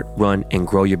start, run, and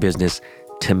grow your business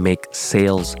to make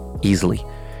sales easily.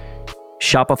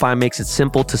 Shopify makes it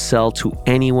simple to sell to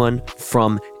anyone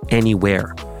from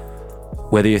anywhere.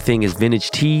 Whether your thing is vintage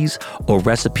teas or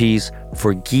recipes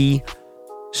for ghee,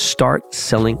 start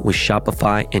selling with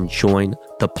Shopify and join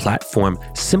the platform,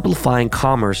 simplifying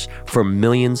commerce for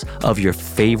millions of your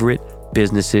favorite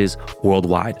businesses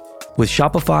worldwide. With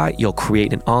Shopify, you'll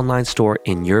create an online store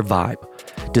in your vibe,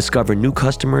 discover new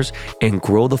customers, and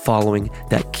grow the following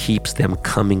that keeps them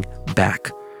coming back.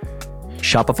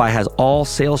 Shopify has all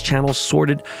sales channels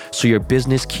sorted so your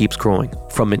business keeps growing.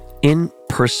 From an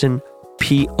in-person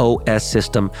POS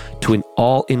system to an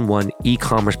all-in-one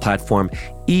e-commerce platform,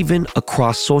 even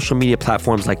across social media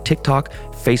platforms like TikTok,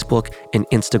 Facebook, and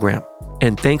Instagram.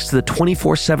 And thanks to the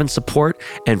 24/7 support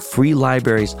and free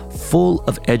libraries full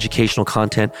of educational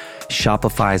content,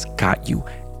 Shopify's got you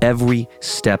every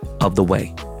step of the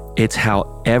way. It's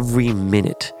how every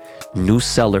minute new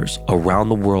sellers around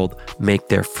the world make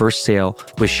their first sale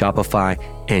with Shopify,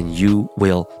 and you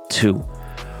will too.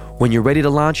 When you're ready to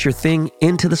launch your thing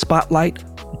into the spotlight,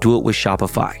 do it with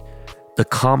Shopify, the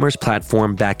commerce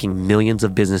platform backing millions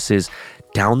of businesses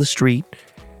down the street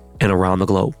and around the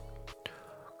globe.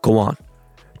 Go on,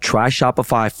 try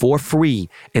Shopify for free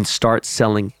and start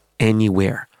selling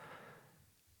anywhere.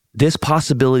 This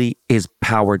possibility is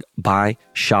powered by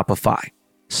Shopify.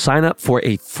 Sign up for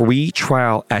a free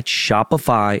trial at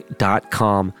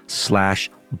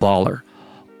shopify.com/baller,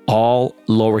 all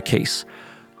lowercase.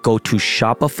 Go to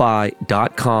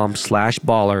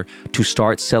shopify.com/baller to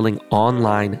start selling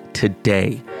online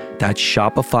today. That's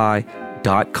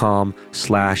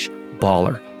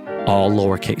shopify.com/baller, all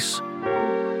lowercase.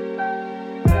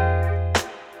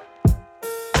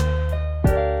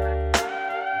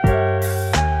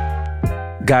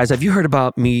 Guys, have you heard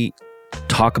about me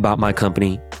talk about my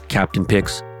company, Captain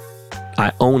Picks?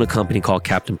 I own a company called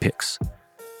Captain Picks.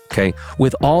 Okay,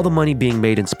 with all the money being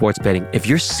made in sports betting, if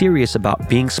you're serious about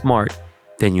being smart,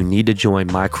 then you need to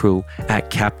join my crew at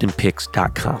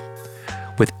CaptainPicks.com.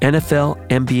 With NFL,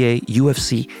 NBA,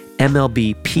 UFC,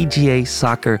 MLB, PGA,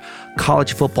 soccer,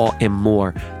 college football, and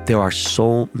more, there are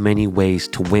so many ways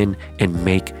to win and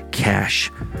make cash.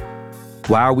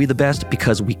 Why are we the best?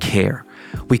 Because we care.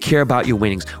 We care about your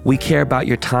winnings. We care about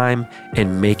your time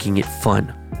and making it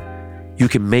fun. You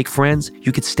can make friends.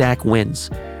 You can stack wins.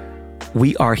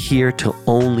 We are here to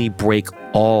only break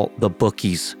all the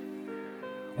bookies.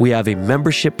 We have a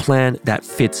membership plan that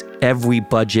fits every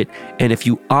budget. And if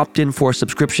you opt in for a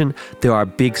subscription, there are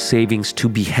big savings to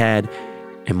be had.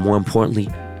 And more importantly,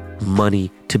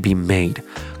 money to be made.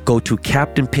 Go to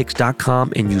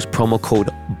CaptainPicks.com and use promo code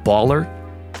BALLER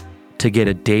to get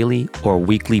a daily or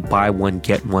weekly buy one,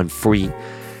 get one free.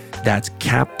 That's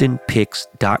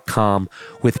CaptainPicks.com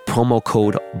with promo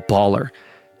code BALLER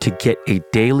to get a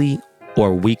daily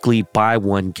or weekly buy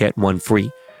one, get one free.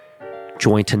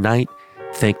 Join tonight.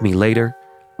 Thank me later.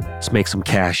 Let's make some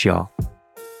cash, y'all.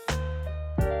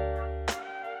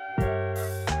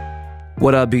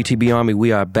 What up, BTB Army?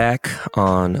 We are back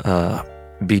on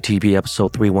BTB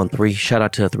episode 313. Shout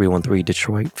out to 313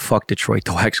 Detroit. Fuck Detroit,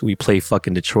 though. Actually, we play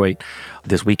fucking Detroit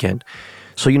this weekend.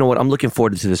 So you know what? I'm looking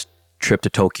forward to this trip to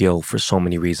Tokyo for so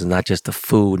many reasons. Not just the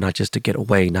food, not just to get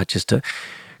away, not just to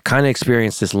kind of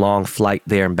experience this long flight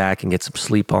there and back and get some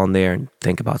sleep on there and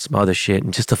think about some other shit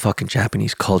and just the fucking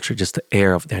Japanese culture, just the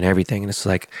air of there and everything. And it's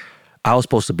like, I was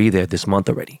supposed to be there this month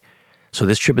already. So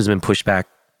this trip has been pushed back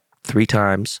 3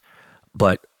 times,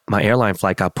 but my airline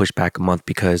flight got pushed back a month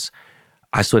because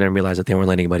I still didn't realize that they weren't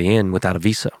letting anybody in without a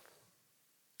visa.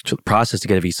 So the process to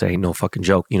get a visa ain't no fucking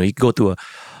joke. You know, you can go through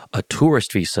a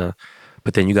tourist visa,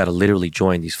 but then you got to literally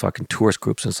join these fucking tourist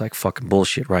groups. And it's like fucking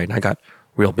bullshit, right? And I got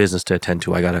real business to attend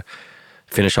to. I got to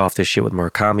finish off this shit with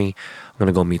Murakami. I'm going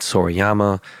to go meet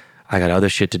Sorayama. I got other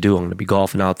shit to do. I'm going to be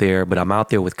golfing out there, but I'm out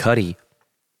there with Cudi,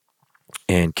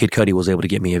 and Kid Cudi was able to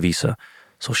get me a visa.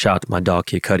 So shout out to my dog,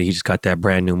 Kid Cudi. He just got that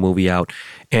brand new movie out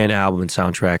and album and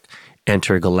soundtrack,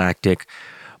 Intergalactic.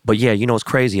 But yeah, you know, it's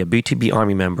crazy. A BTB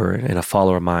Army member and a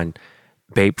follower of mine,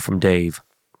 Babe from Dave,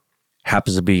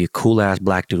 happens to be a cool-ass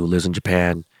black dude who lives in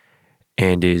Japan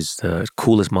and is the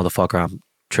coolest motherfucker. I'm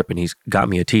tripping. He's got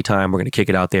me a tea time. We're going to kick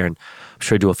it out there and I'm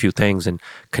sure do a few things and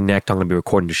connect. I'm going to be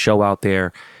recording the show out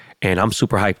there. And I'm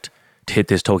super hyped to hit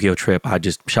this Tokyo trip. I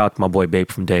just shout out to my boy Babe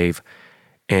from Dave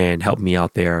and help me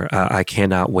out there. I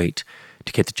cannot wait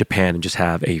to get to Japan and just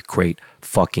have a great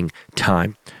fucking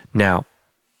time. Now,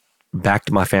 back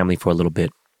to my family for a little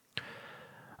bit.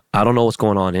 I don't know what's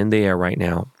going on in the air right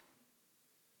now.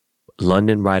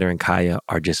 London, Ryder, and Kaya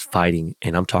are just fighting.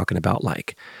 And I'm talking about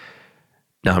like,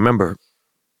 now remember,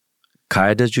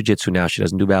 Kaya does jujitsu now. She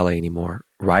doesn't do ballet anymore.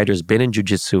 Ryder's been in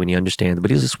jujitsu and he understands,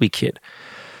 but he's a sweet kid.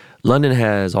 London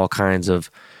has all kinds of,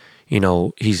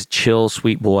 he's chill,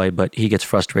 sweet boy, but he gets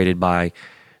frustrated by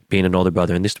being an older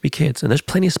brother. And there's 3 kids and there's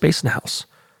plenty of space in the house.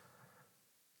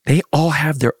 They all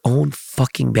have their own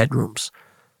fucking bedrooms.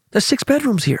 There's 6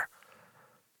 bedrooms here.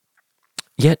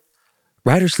 Yet,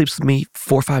 Ryder sleeps with me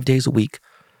 4 or 5 days a week.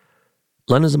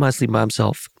 London's in my sleep by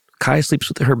himself. Kaya sleeps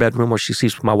with her bedroom, or she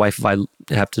sleeps with my wife if I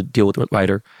have to deal with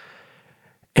Ryder.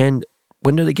 And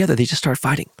when they're together, they just start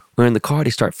fighting. We're in the car, they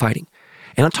start fighting.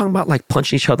 And I'm talking about like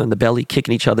punching each other in the belly,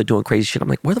 kicking each other, doing crazy shit. I'm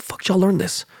like, where the fuck y'all learn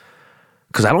this?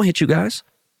 Because I don't hit you guys.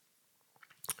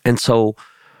 And so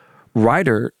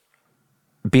Ryder,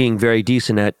 being very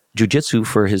decent at jujitsu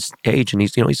for his age, and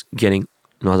he's getting,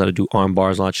 knows how to do arm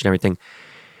bars, launch and everything.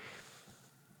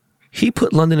 He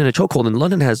put London in a chokehold, and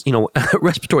London has,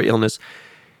 respiratory illness.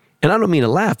 And I don't mean to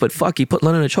laugh, but fuck, he put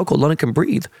London in a chokehold. London can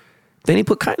breathe. Then he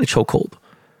put Kaya in a chokehold.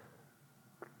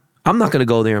 I'm not going to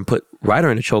go there and put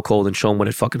Ryder in a chokehold and show him what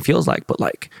it fucking feels like. But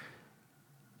like,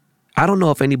 I don't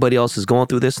know if anybody else is going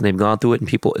through this and they've gone through it. And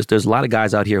there's a lot of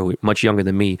guys out here who are much younger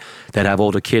than me that have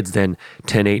older kids than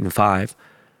 10, 8, and 5.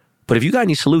 But if you got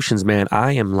any solutions, man,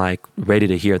 I am like ready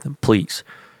to hear them. Please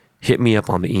hit me up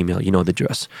on the email. You know the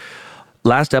address.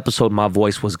 Last episode, my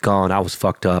voice was gone. I was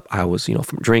fucked up. I was,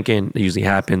 from drinking. It usually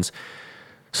happens.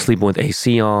 Sleeping with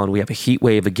AC on. We have a heat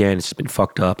wave again. It's just been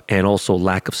fucked up. And also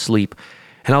lack of sleep.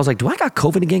 And I was like, do I got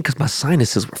COVID again? Because my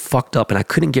sinuses were fucked up and I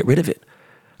couldn't get rid of it.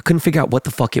 I couldn't figure out what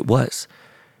the fuck it was.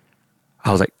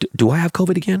 I was like, do I have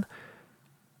COVID again?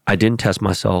 I didn't test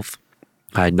myself.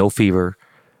 I had no fever.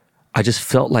 I just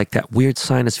felt like that weird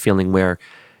sinus feeling where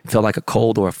it felt like a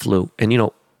cold or a flu.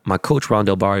 And, my coach, Ron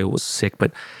Del Barrio, was sick,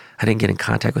 but I didn't get in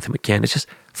contact with him again. It's just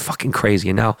fucking crazy.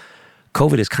 And now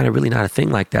COVID is kind of really not a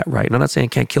thing like that, right? And I'm not saying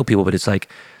it can't kill people, but it's like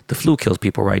the flu kills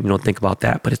people, right? You don't think about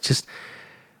that, but it just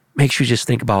makes you just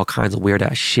think about all kinds of weird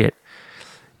ass shit.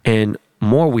 And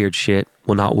more weird shit,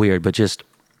 well, not weird, but just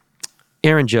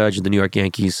Aaron Judge of the New York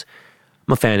Yankees.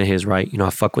 I'm a fan of his, right? I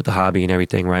fuck with the hobby and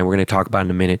everything, right? We're going to talk about it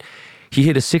in a minute. He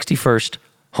hit a 61st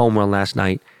home run last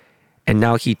night, and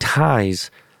now he ties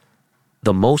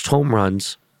the most home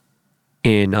runs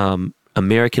in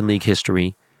American League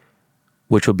history,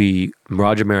 which will be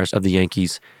Roger Maris of the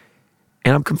Yankees.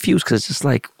 And I'm confused because it's just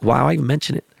like, why do I even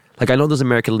mention it? Like, I know there's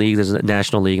American League, there's a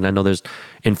National League, and I know there's,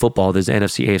 in football, there's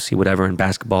NFC, AFC, whatever. In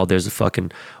basketball, there's a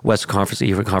fucking Western Conference,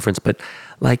 Eastern Conference. But,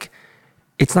 like,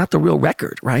 it's not the real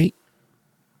record, right?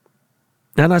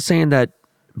 Now, I'm not saying that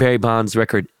Barry Bonds'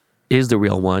 record is the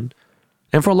real one.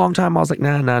 And for a long time, I was like,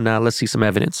 nah, let's see some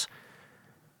evidence.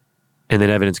 And then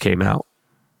evidence came out.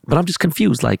 But I'm just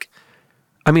confused. Like,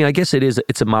 I mean, I guess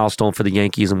it's a milestone for the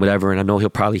Yankees and whatever. And I know he'll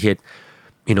probably hit,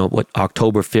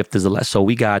 October 5th is the last. So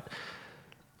we got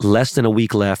less than a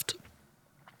week left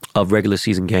of regular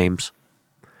season games.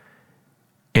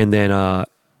 And then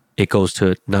it goes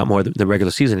to not more the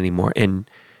regular season anymore. And,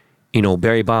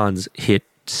 Barry Bonds hit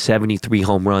 73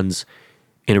 home runs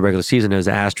in a regular season. There's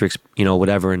an asterisk,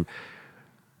 whatever. And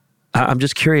I'm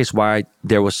just curious why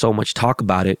there was so much talk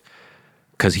about it.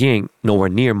 Because he ain't nowhere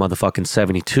near motherfucking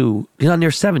 72. He's not near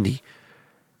 70.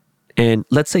 And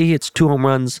let's say he hits 2 home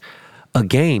runs a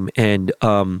game, and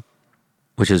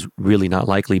which is really not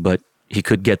likely, but he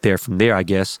could get there from there, I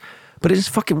guess. But it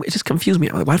just confused me.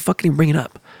 Why fucking bring it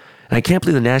up? And I can't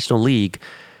believe the National League,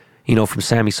 from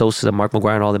Sammy Sosa and Mark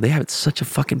McGwire and all them, they have such a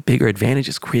fucking bigger advantage.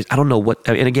 It's crazy. I don't know what,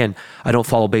 and again, I don't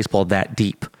follow baseball that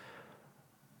deep.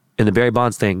 And the Barry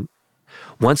Bonds thing,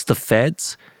 once the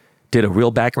feds did a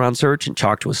real background search and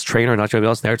talked to his trainer and not everybody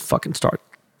else, they start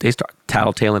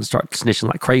tattletaling and start snitching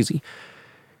like crazy.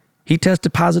 He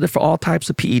tested positive for all types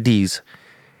of PEDs,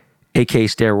 aka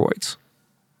steroids.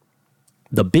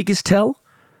 The biggest tell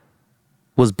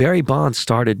was Barry Bonds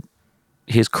started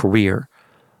his career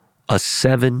a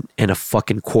 7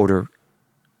 1/4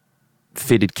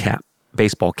 fitted cap,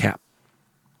 baseball cap.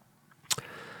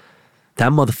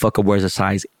 That motherfucker wears a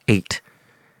size 8.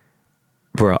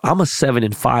 Bro, I'm a 7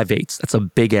 5/8. That's a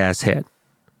big ass head.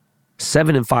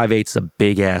 7 5/8 is a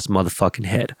big ass motherfucking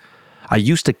head. I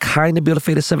used to kind of be able to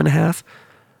fade a 7 1/2,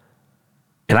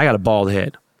 and I got a bald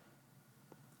head.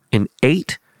 An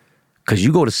 8, because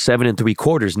you go to 7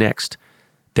 3/4 next,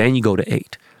 then you go to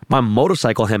 8. My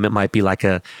motorcycle helmet might be like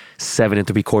a 7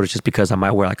 3/4 just because I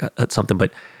might wear like a something,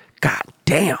 but god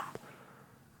damn.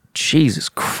 Jesus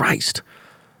Christ.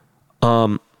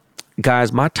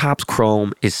 Guys, my Topps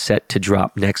Chrome is set to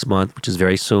drop next month, which is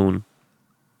very soon.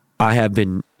 I have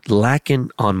been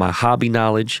lacking on my hobby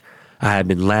knowledge. I have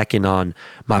been lacking on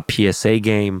my PSA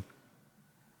game.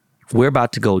 We're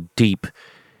about to go deep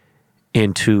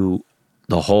into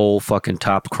the whole fucking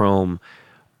Topps Chrome,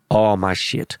 all my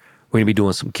shit. We're going to be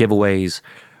doing some giveaways.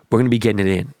 We're going to be getting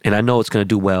it in. And I know it's going to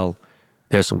do well.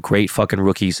 There's some great fucking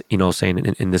rookies, you know what I'm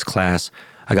saying, in this class.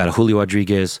 I got a Julio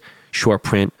Rodriguez short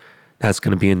print that's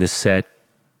going to be in this set.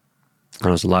 I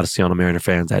know there's a lot of Seattle Mariner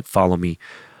fans that follow me.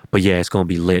 But yeah, it's going to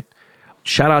be lit.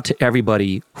 Shout out to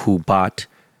everybody who bought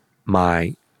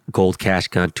my Gold Cash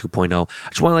Gun 2.0. I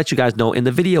just want to let you guys know, and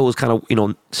the video was kind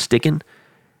of, sticking.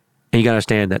 And you got to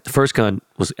understand that the first gun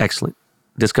was excellent.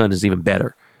 This gun is even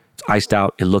better. It's iced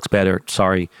out. It looks better.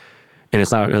 Sorry. And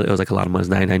it's not, it was like a lot of money.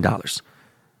 It's $99.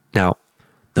 Now,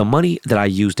 the money that I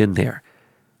used in there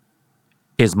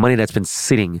is money that's been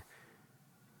sitting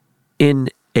in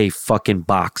a fucking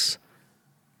box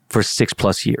for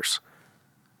 6+ years.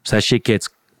 So that shit gets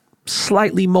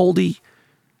slightly moldy,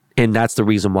 and that's the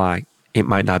reason why it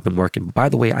might not have been working. By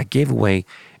the way, I gave away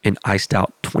an iced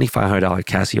out $2,500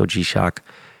 Casio G-Shock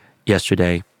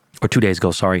yesterday, or 2 days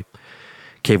ago, sorry.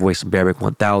 Gave away some Barrick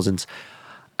 1000s.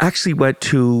 Actually went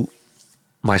to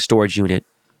my storage unit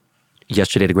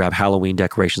yesterday to grab Halloween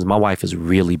decorations. My wife is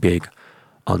really big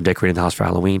on decorating the house for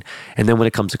Halloween. And then when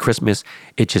it comes to Christmas,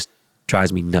 it just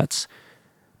drives me nuts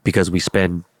because we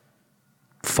spend,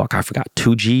 I forgot,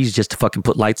 2 G's just to fucking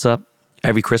put lights up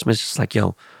every Christmas. It's like,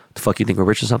 yo, the fuck you think we're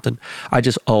rich or something? I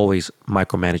just always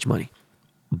micromanage money.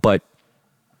 But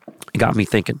it got me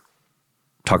thinking,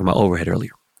 talking about overhead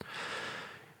earlier.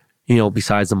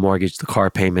 Besides the mortgage, the car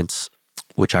payments,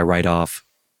 which I write off,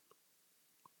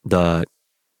 the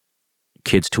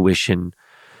kids' tuition,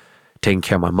 taking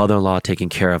care of my mother-in-law, taking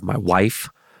care of my wife,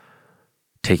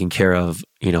 taking care of,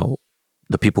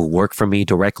 the people who work for me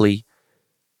directly,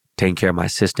 taking care of my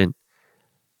assistant.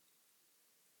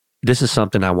 This is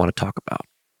something I want to talk about.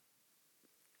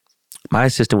 My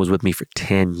assistant was with me for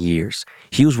 10 years.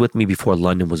 He was with me before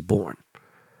London was born.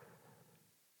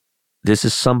 This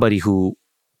is somebody who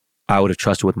I would have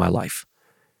trusted with my life.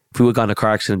 If we would have gotten in a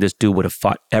car accident, this dude would have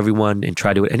fought everyone and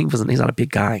tried to do it. And he's not a big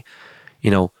guy.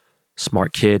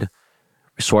 Smart kid,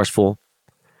 resourceful,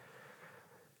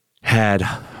 had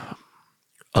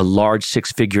a large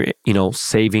 6-figure,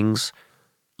 savings,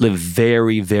 lived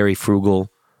very, very frugal,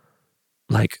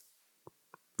 like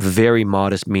very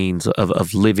modest means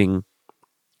of living.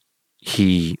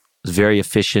 He was very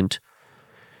efficient,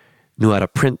 knew how to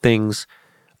print things.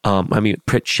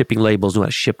 Print shipping labels, knew how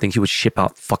to ship things. He would ship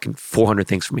out fucking 400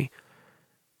 things for me.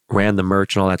 Ran the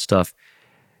merch and all that stuff.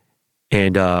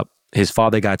 And his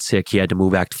father got sick. He had to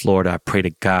move back to Florida. I pray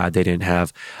to God they didn't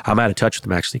have... I'm out of touch with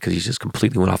him, actually, because he just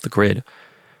completely went off the grid.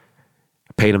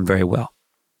 I paid him very well.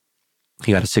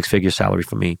 He got a 6-figure salary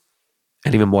from me.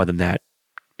 And even more than that,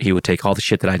 he would take all the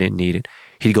shit that I didn't need. And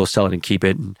he'd go sell it and keep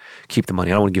the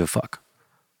money. I don't want to give a fuck.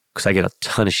 Because I get a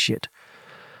ton of shit.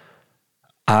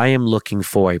 I am looking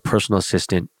for a personal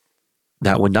assistant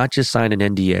that would not just sign an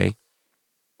NDA,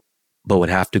 but would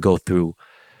have to go through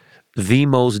the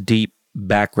most deep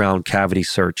background cavity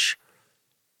search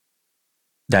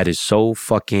that is so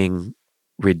fucking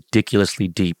ridiculously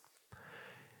deep.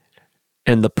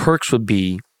 And the perks would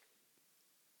be,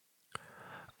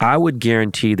 I would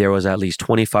guarantee there was at least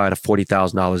 $25,000 to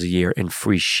 $40,000 a year in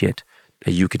free shit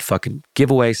that you could fucking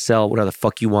give away, sell, whatever the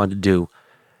fuck you wanted to do,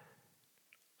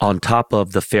 on top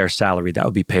of the fair salary that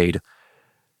would be paid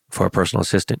for a personal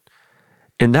assistant.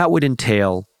 And that would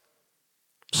entail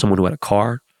someone who had a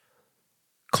car,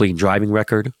 clean driving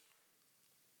record,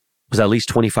 was at least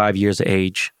 25 years of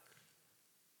age,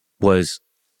 was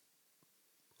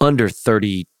under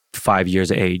 35 years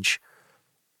of age,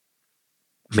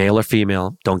 male or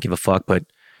female, don't give a fuck, but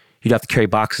you'd have to carry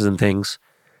boxes and things,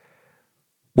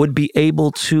 would be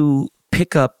able to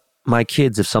pick up my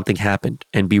kids if something happened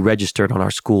and be registered on our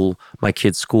school, my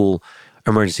kids' school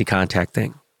emergency contact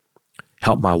thing.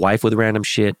 Help my wife with random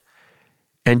shit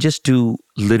and just do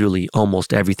literally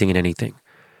almost everything and anything.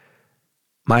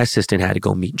 My assistant had to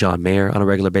go meet John Mayer on a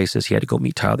regular basis. He had to go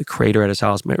meet Tyler the Creator at his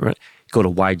house, go to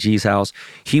YG's house.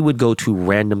 He would go to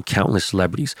random countless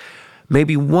celebrities.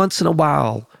 Maybe once in a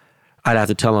while, I'd have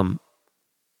to tell him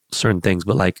certain things,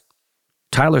 but like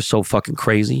Tyler's so fucking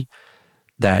crazy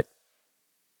that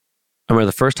I remember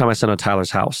the first time I sat on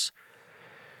Tyler's house,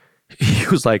 he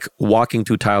was like walking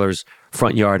through Tyler's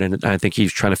front yard, and I think he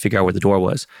was trying to figure out where the door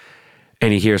was.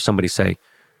 And he hears somebody say,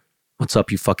 "What's up,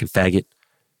 you fucking faggot?"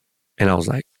 And I was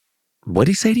like, "What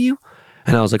did he say to you?"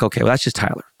 And I was like, "Okay, well, that's just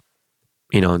Tyler."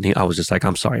 And I was just like,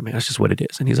 "I'm sorry, man. That's just what it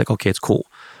is." And he's like, "Okay, it's cool."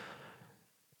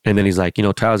 And then he's like, you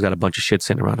know, Tyler's got a bunch of shit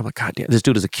sitting around. I'm like, God damn, this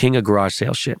dude is a king of garage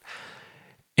sale shit.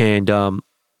 And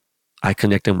I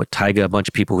connected him with Tyga, a bunch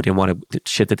of people who didn't want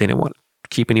shit that they didn't want to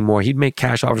keep anymore. He'd make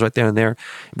cash offers right there and there.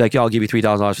 Be like, yo, I'll give you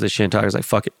 $3,000 for this shit. And Tyler's like,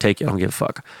 fuck it, take it. I don't give a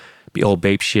fuck. Be old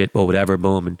babe shit or whatever,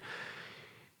 boom. And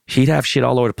he'd have shit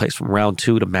all over the place from Round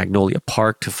 2 to Magnolia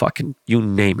Park to fucking, you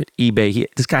name it, eBay.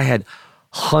 This guy had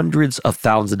hundreds of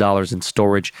thousands of dollars in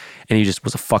storage, and he just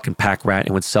was a fucking pack rat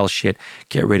and would sell shit,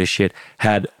 get rid of shit,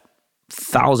 had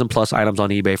 1,000+ items on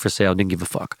eBay for sale, didn't give a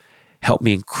fuck. Helped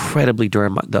me incredibly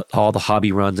during all the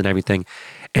hobby runs and everything.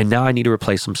 And now I need to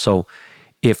replace him. So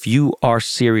if you are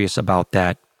serious about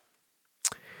that,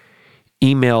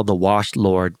 email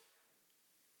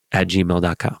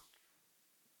thewashedlord@gmail.com.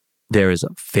 There is a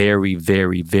very,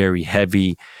 very, very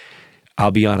heavy,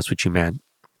 I'll be honest with you, man.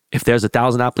 If there's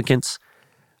 1,000 applicants,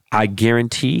 I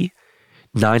guarantee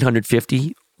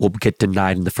 950 will get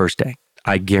denied in the first day.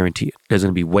 I guarantee it. There's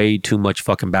going to be way too much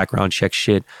fucking background check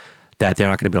shit that they're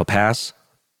not going to be able to pass.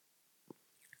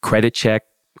 Credit check,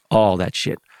 all that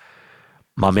shit.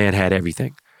 My man had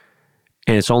everything.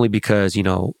 And it's only because, you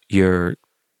know, you're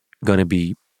going to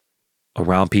be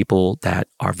around people that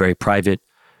are very private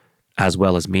as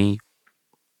well as me.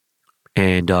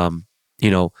 And,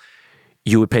 you know,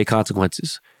 you would pay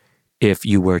consequences if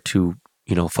you were to,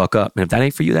 you know, fuck up. And if that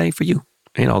ain't for you, that ain't for you.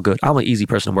 Ain't all good. I'm an easy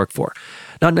person to work for.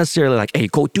 Not necessarily like, hey,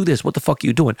 go do this. What the fuck are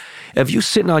you doing? If you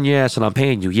sitting on your ass and I'm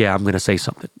paying you, yeah, I'm going to say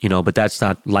something, you know, but that's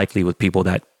not likely with people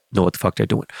that know what the fuck they're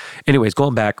doing. Anyways,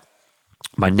 going back,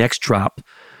 my next drop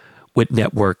with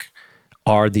Network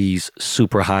are these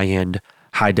super high-end,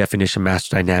 high-definition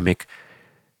Master Dynamic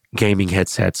gaming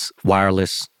headsets,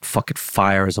 wireless, fucking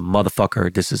fire as a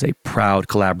motherfucker. This is a proud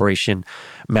collaboration.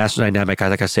 Master Dynamic,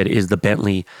 like I said, is the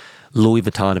Bentley Louis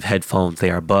Vuitton of headphones. They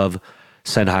are above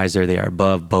Sennheiser, they are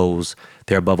above Bose,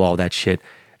 they're above all that shit.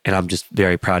 And I'm just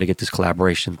very proud to get this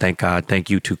collaboration. Thank God. Thank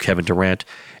you to Kevin Durant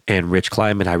and Rich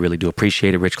Kleiman. I really do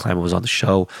appreciate it. Rich Kleiman was on the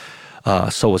show.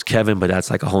 So was Kevin, but that's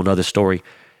like a whole nother story.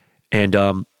 And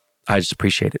I just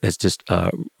appreciate it. It's just a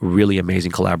really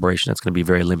amazing collaboration. That's going to be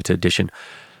very limited edition.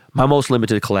 My most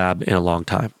limited collab in a long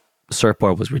time. The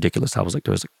surfboard was ridiculous. I was like,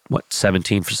 there was,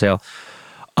 17 for sale.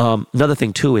 Another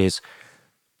thing too is,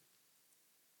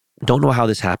 don't know how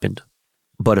this happened,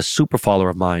 but a super follower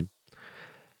of mine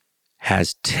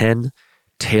has 10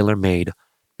 TaylorMade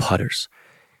putters.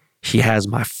 He has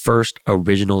my first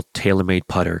original TaylorMade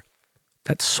putter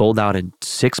that sold out in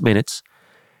 6 minutes.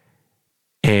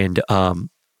 And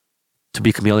to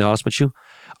be completely honest with you,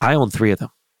 I own 3 of them,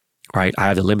 right? I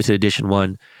have the limited edition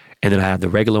one, and then I have the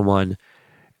regular one,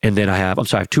 and then I have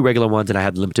 2 regular ones, and I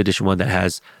have the limited edition one that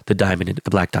has the diamond in it, the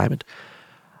black diamond.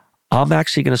 I'm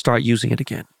actually going to start using it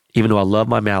again. Even though I love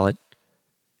my mallet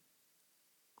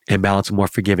and mallets are more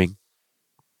forgiving,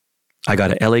 I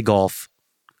got a LA Golf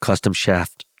custom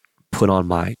shaft put on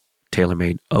my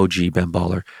TaylorMade OG Ben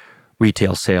Baller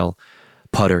retail sale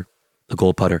putter, the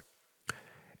gold putter.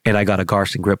 And I got a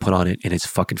Garson grip put on it, and it's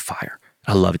fucking fire.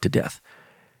 I love it to death.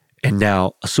 And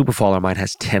now a super follower of mine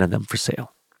has 10 of them for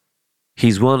sale.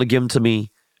 He's willing to give them to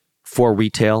me for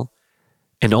retail.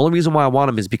 And the only reason why I want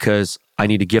them is because I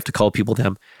need to gift a couple people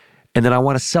them. And then I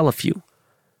want to sell a few.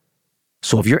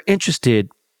 So if you're interested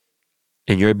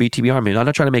and you're a BTB Army, I'm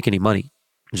not trying to make any money.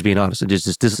 I'm just being honest. This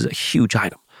is a huge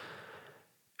item.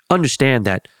 Understand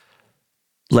that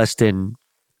less than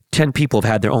 10 people have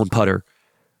had their own putter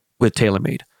with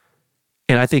TaylorMade.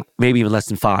 And I think maybe even less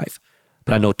than 5.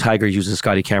 But I know Tiger uses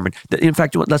Scotty Cameron. In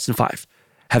fact, less than 5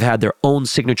 have had their own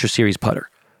signature series putter.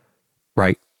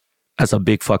 Right? That's a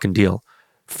big fucking deal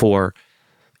for,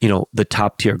 you know, the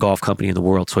top tier golf company in the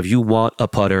world. So if you want a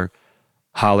putter,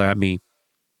 holler at me.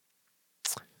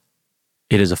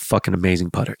 It is a fucking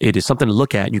amazing putter. It is something to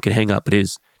look at and you can hang up, but it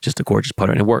is just a gorgeous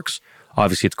putter and it works.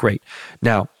 Obviously, it's great.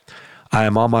 Now, I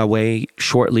am on my way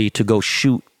shortly to go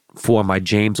shoot for my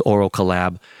James Oro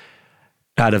collab.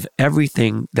 Out of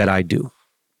everything that I do,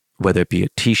 whether it be a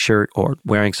t-shirt or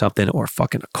wearing something or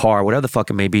fucking a car, whatever the fuck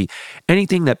it may be,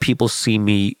 anything that people see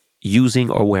me using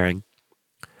or wearing,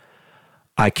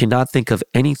 I cannot think of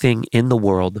anything in the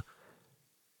world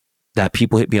that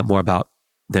people hit me up more about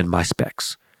than my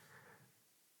specs.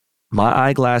 My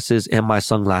eyeglasses and my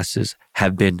sunglasses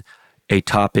have been a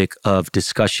topic of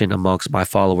discussion amongst my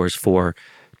followers for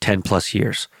 10 plus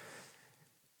years.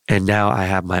 And now I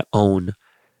have my own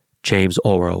James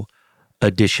Oro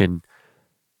edition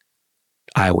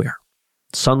eyewear.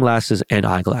 Sunglasses and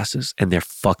eyeglasses, and they're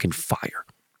fucking fire.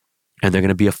 And they're going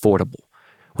to be affordable.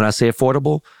 When I say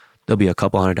affordable, they'll be a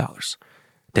couple $100.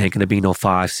 They ain't going to be no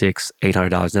 $500, $600,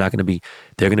 $800.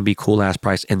 They're going to be cool ass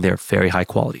price, and they're very high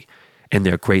quality. and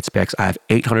they're great specs. I have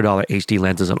 $800 HD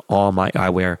lenses on all my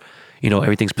eyewear. You know,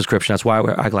 everything's prescription. That's why I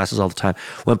wear eyeglasses all the time.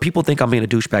 When people think I'm being a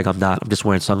douchebag, I'm not. I'm just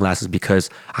wearing sunglasses because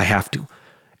I have to,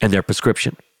 and they're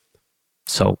prescription.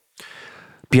 So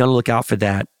be on the lookout for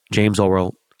that. James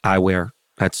Oro eyewear.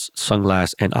 That's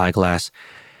sunglass and eyeglass.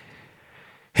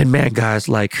 And man, guys,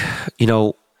 like, you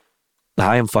know,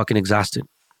 I am fucking exhausted.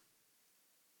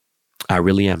 I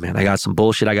really am, man. I got some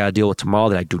bullshit I got to deal with tomorrow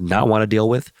that I do not want to deal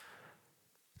with.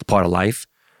 It's part of life.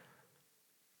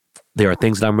 There are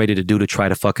things that I'm ready to do to try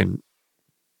to fucking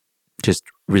just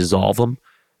resolve them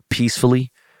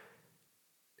peacefully.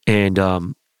 And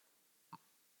I'll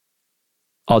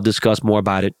discuss more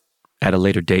about it at a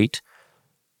later date.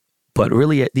 But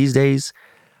really, these days,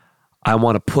 I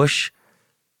want to push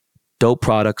dope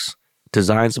products,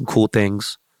 design some cool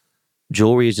things.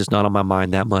 Jewelry is just not on my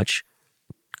mind that much.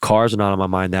 Cars are not on my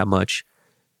mind that much.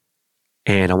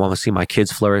 And I want to see my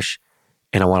kids flourish,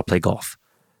 and I want to play golf.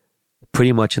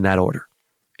 Pretty much in that order.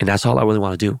 And that's all I really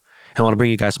want to do. And I want to bring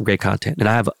you guys some great content. And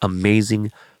I have an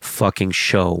amazing fucking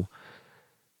show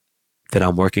that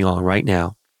I'm working on right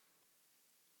now.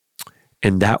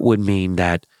 And that would mean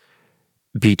that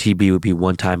BTB would be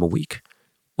one time a week,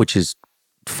 which is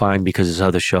fine because this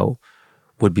other show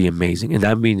would be amazing. And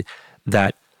that would mean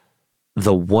that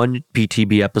the one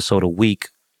BTB episode a week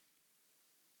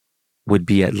would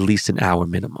be at least an hour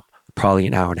minimum, probably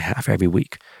an hour and a half every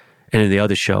week. And then the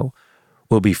other show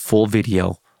will be full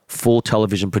video, full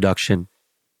television production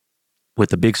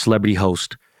with a big celebrity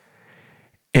host.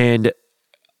 And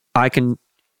I can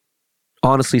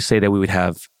honestly say that we would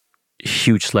have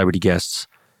huge celebrity guests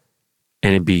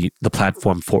and it'd be the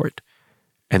platform for it.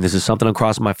 And this is something I'm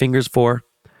crossing my fingers for.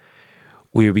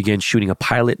 We will begin shooting a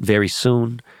pilot very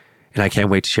soon. And I can't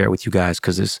wait to share it with you guys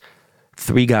because there's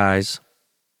 3 guys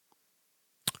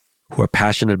who are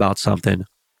passionate about something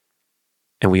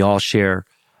and we all share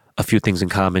a few things in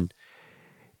common.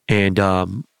 And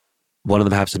one of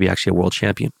them happens to be actually a world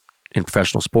champion in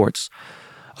professional sports.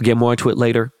 I'll get more into it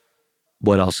later.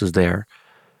 What else is there?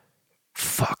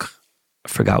 Fuck. I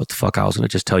forgot what the fuck I was going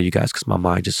to just tell you guys because my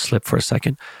mind just slipped for a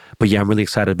second. But yeah, I'm really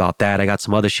excited about that. I got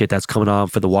some other shit that's coming on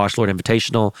for the Wash Lord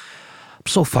Invitational. I'm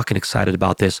so fucking excited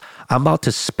about this. I'm about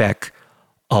to spec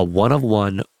a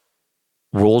one-of-one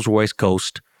Rolls-Royce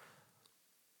Ghost.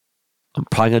 I'm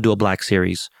probably going to do a Black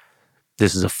Series.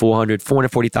 This is a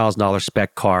 $440,000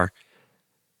 spec car,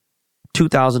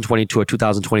 2022 or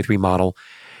 2023 model,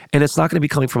 and it's not going to be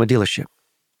coming from a dealership.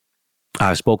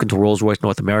 I've spoken to Rolls-Royce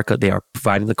North America. They are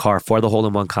providing the car for the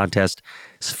hole-in-one contest.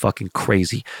 It's fucking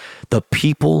crazy. The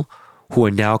people who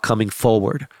are now coming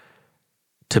forward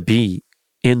to be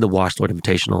in the Wash Lord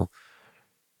Invitational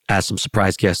as some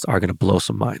surprise guests are going to blow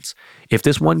some minds. If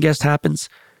this one guest happens,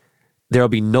 there'll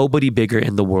be nobody bigger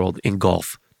in the world in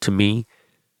golf, to me,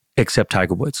 except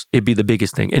Tiger Woods. It'd be the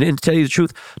biggest thing. And to tell you the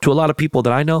truth, to a lot of people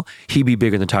that I know, he'd be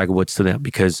bigger than Tiger Woods to them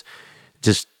because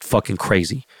just fucking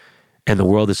crazy. And the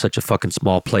world is such a fucking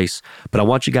small place. But I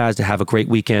want you guys to have a great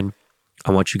weekend.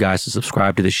 I want you guys to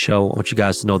subscribe to this show. I want you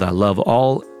guys to know that I love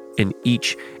all and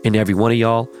each and every one of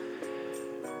y'all.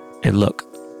 And look,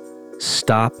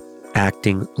 stop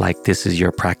acting like this is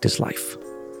your practice life.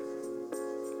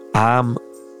 I'm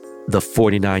the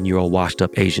 49-year-old washed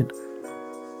up Asian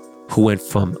who went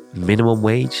from minimum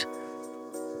wage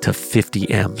to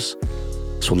 50 M's.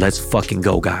 So let's fucking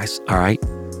go, guys. All right?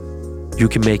 You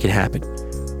can make it happen.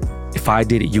 If I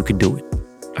did it, you can do it.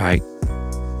 All right?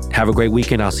 Have a great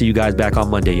weekend. I'll see you guys back on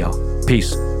Monday, y'all.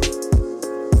 Peace.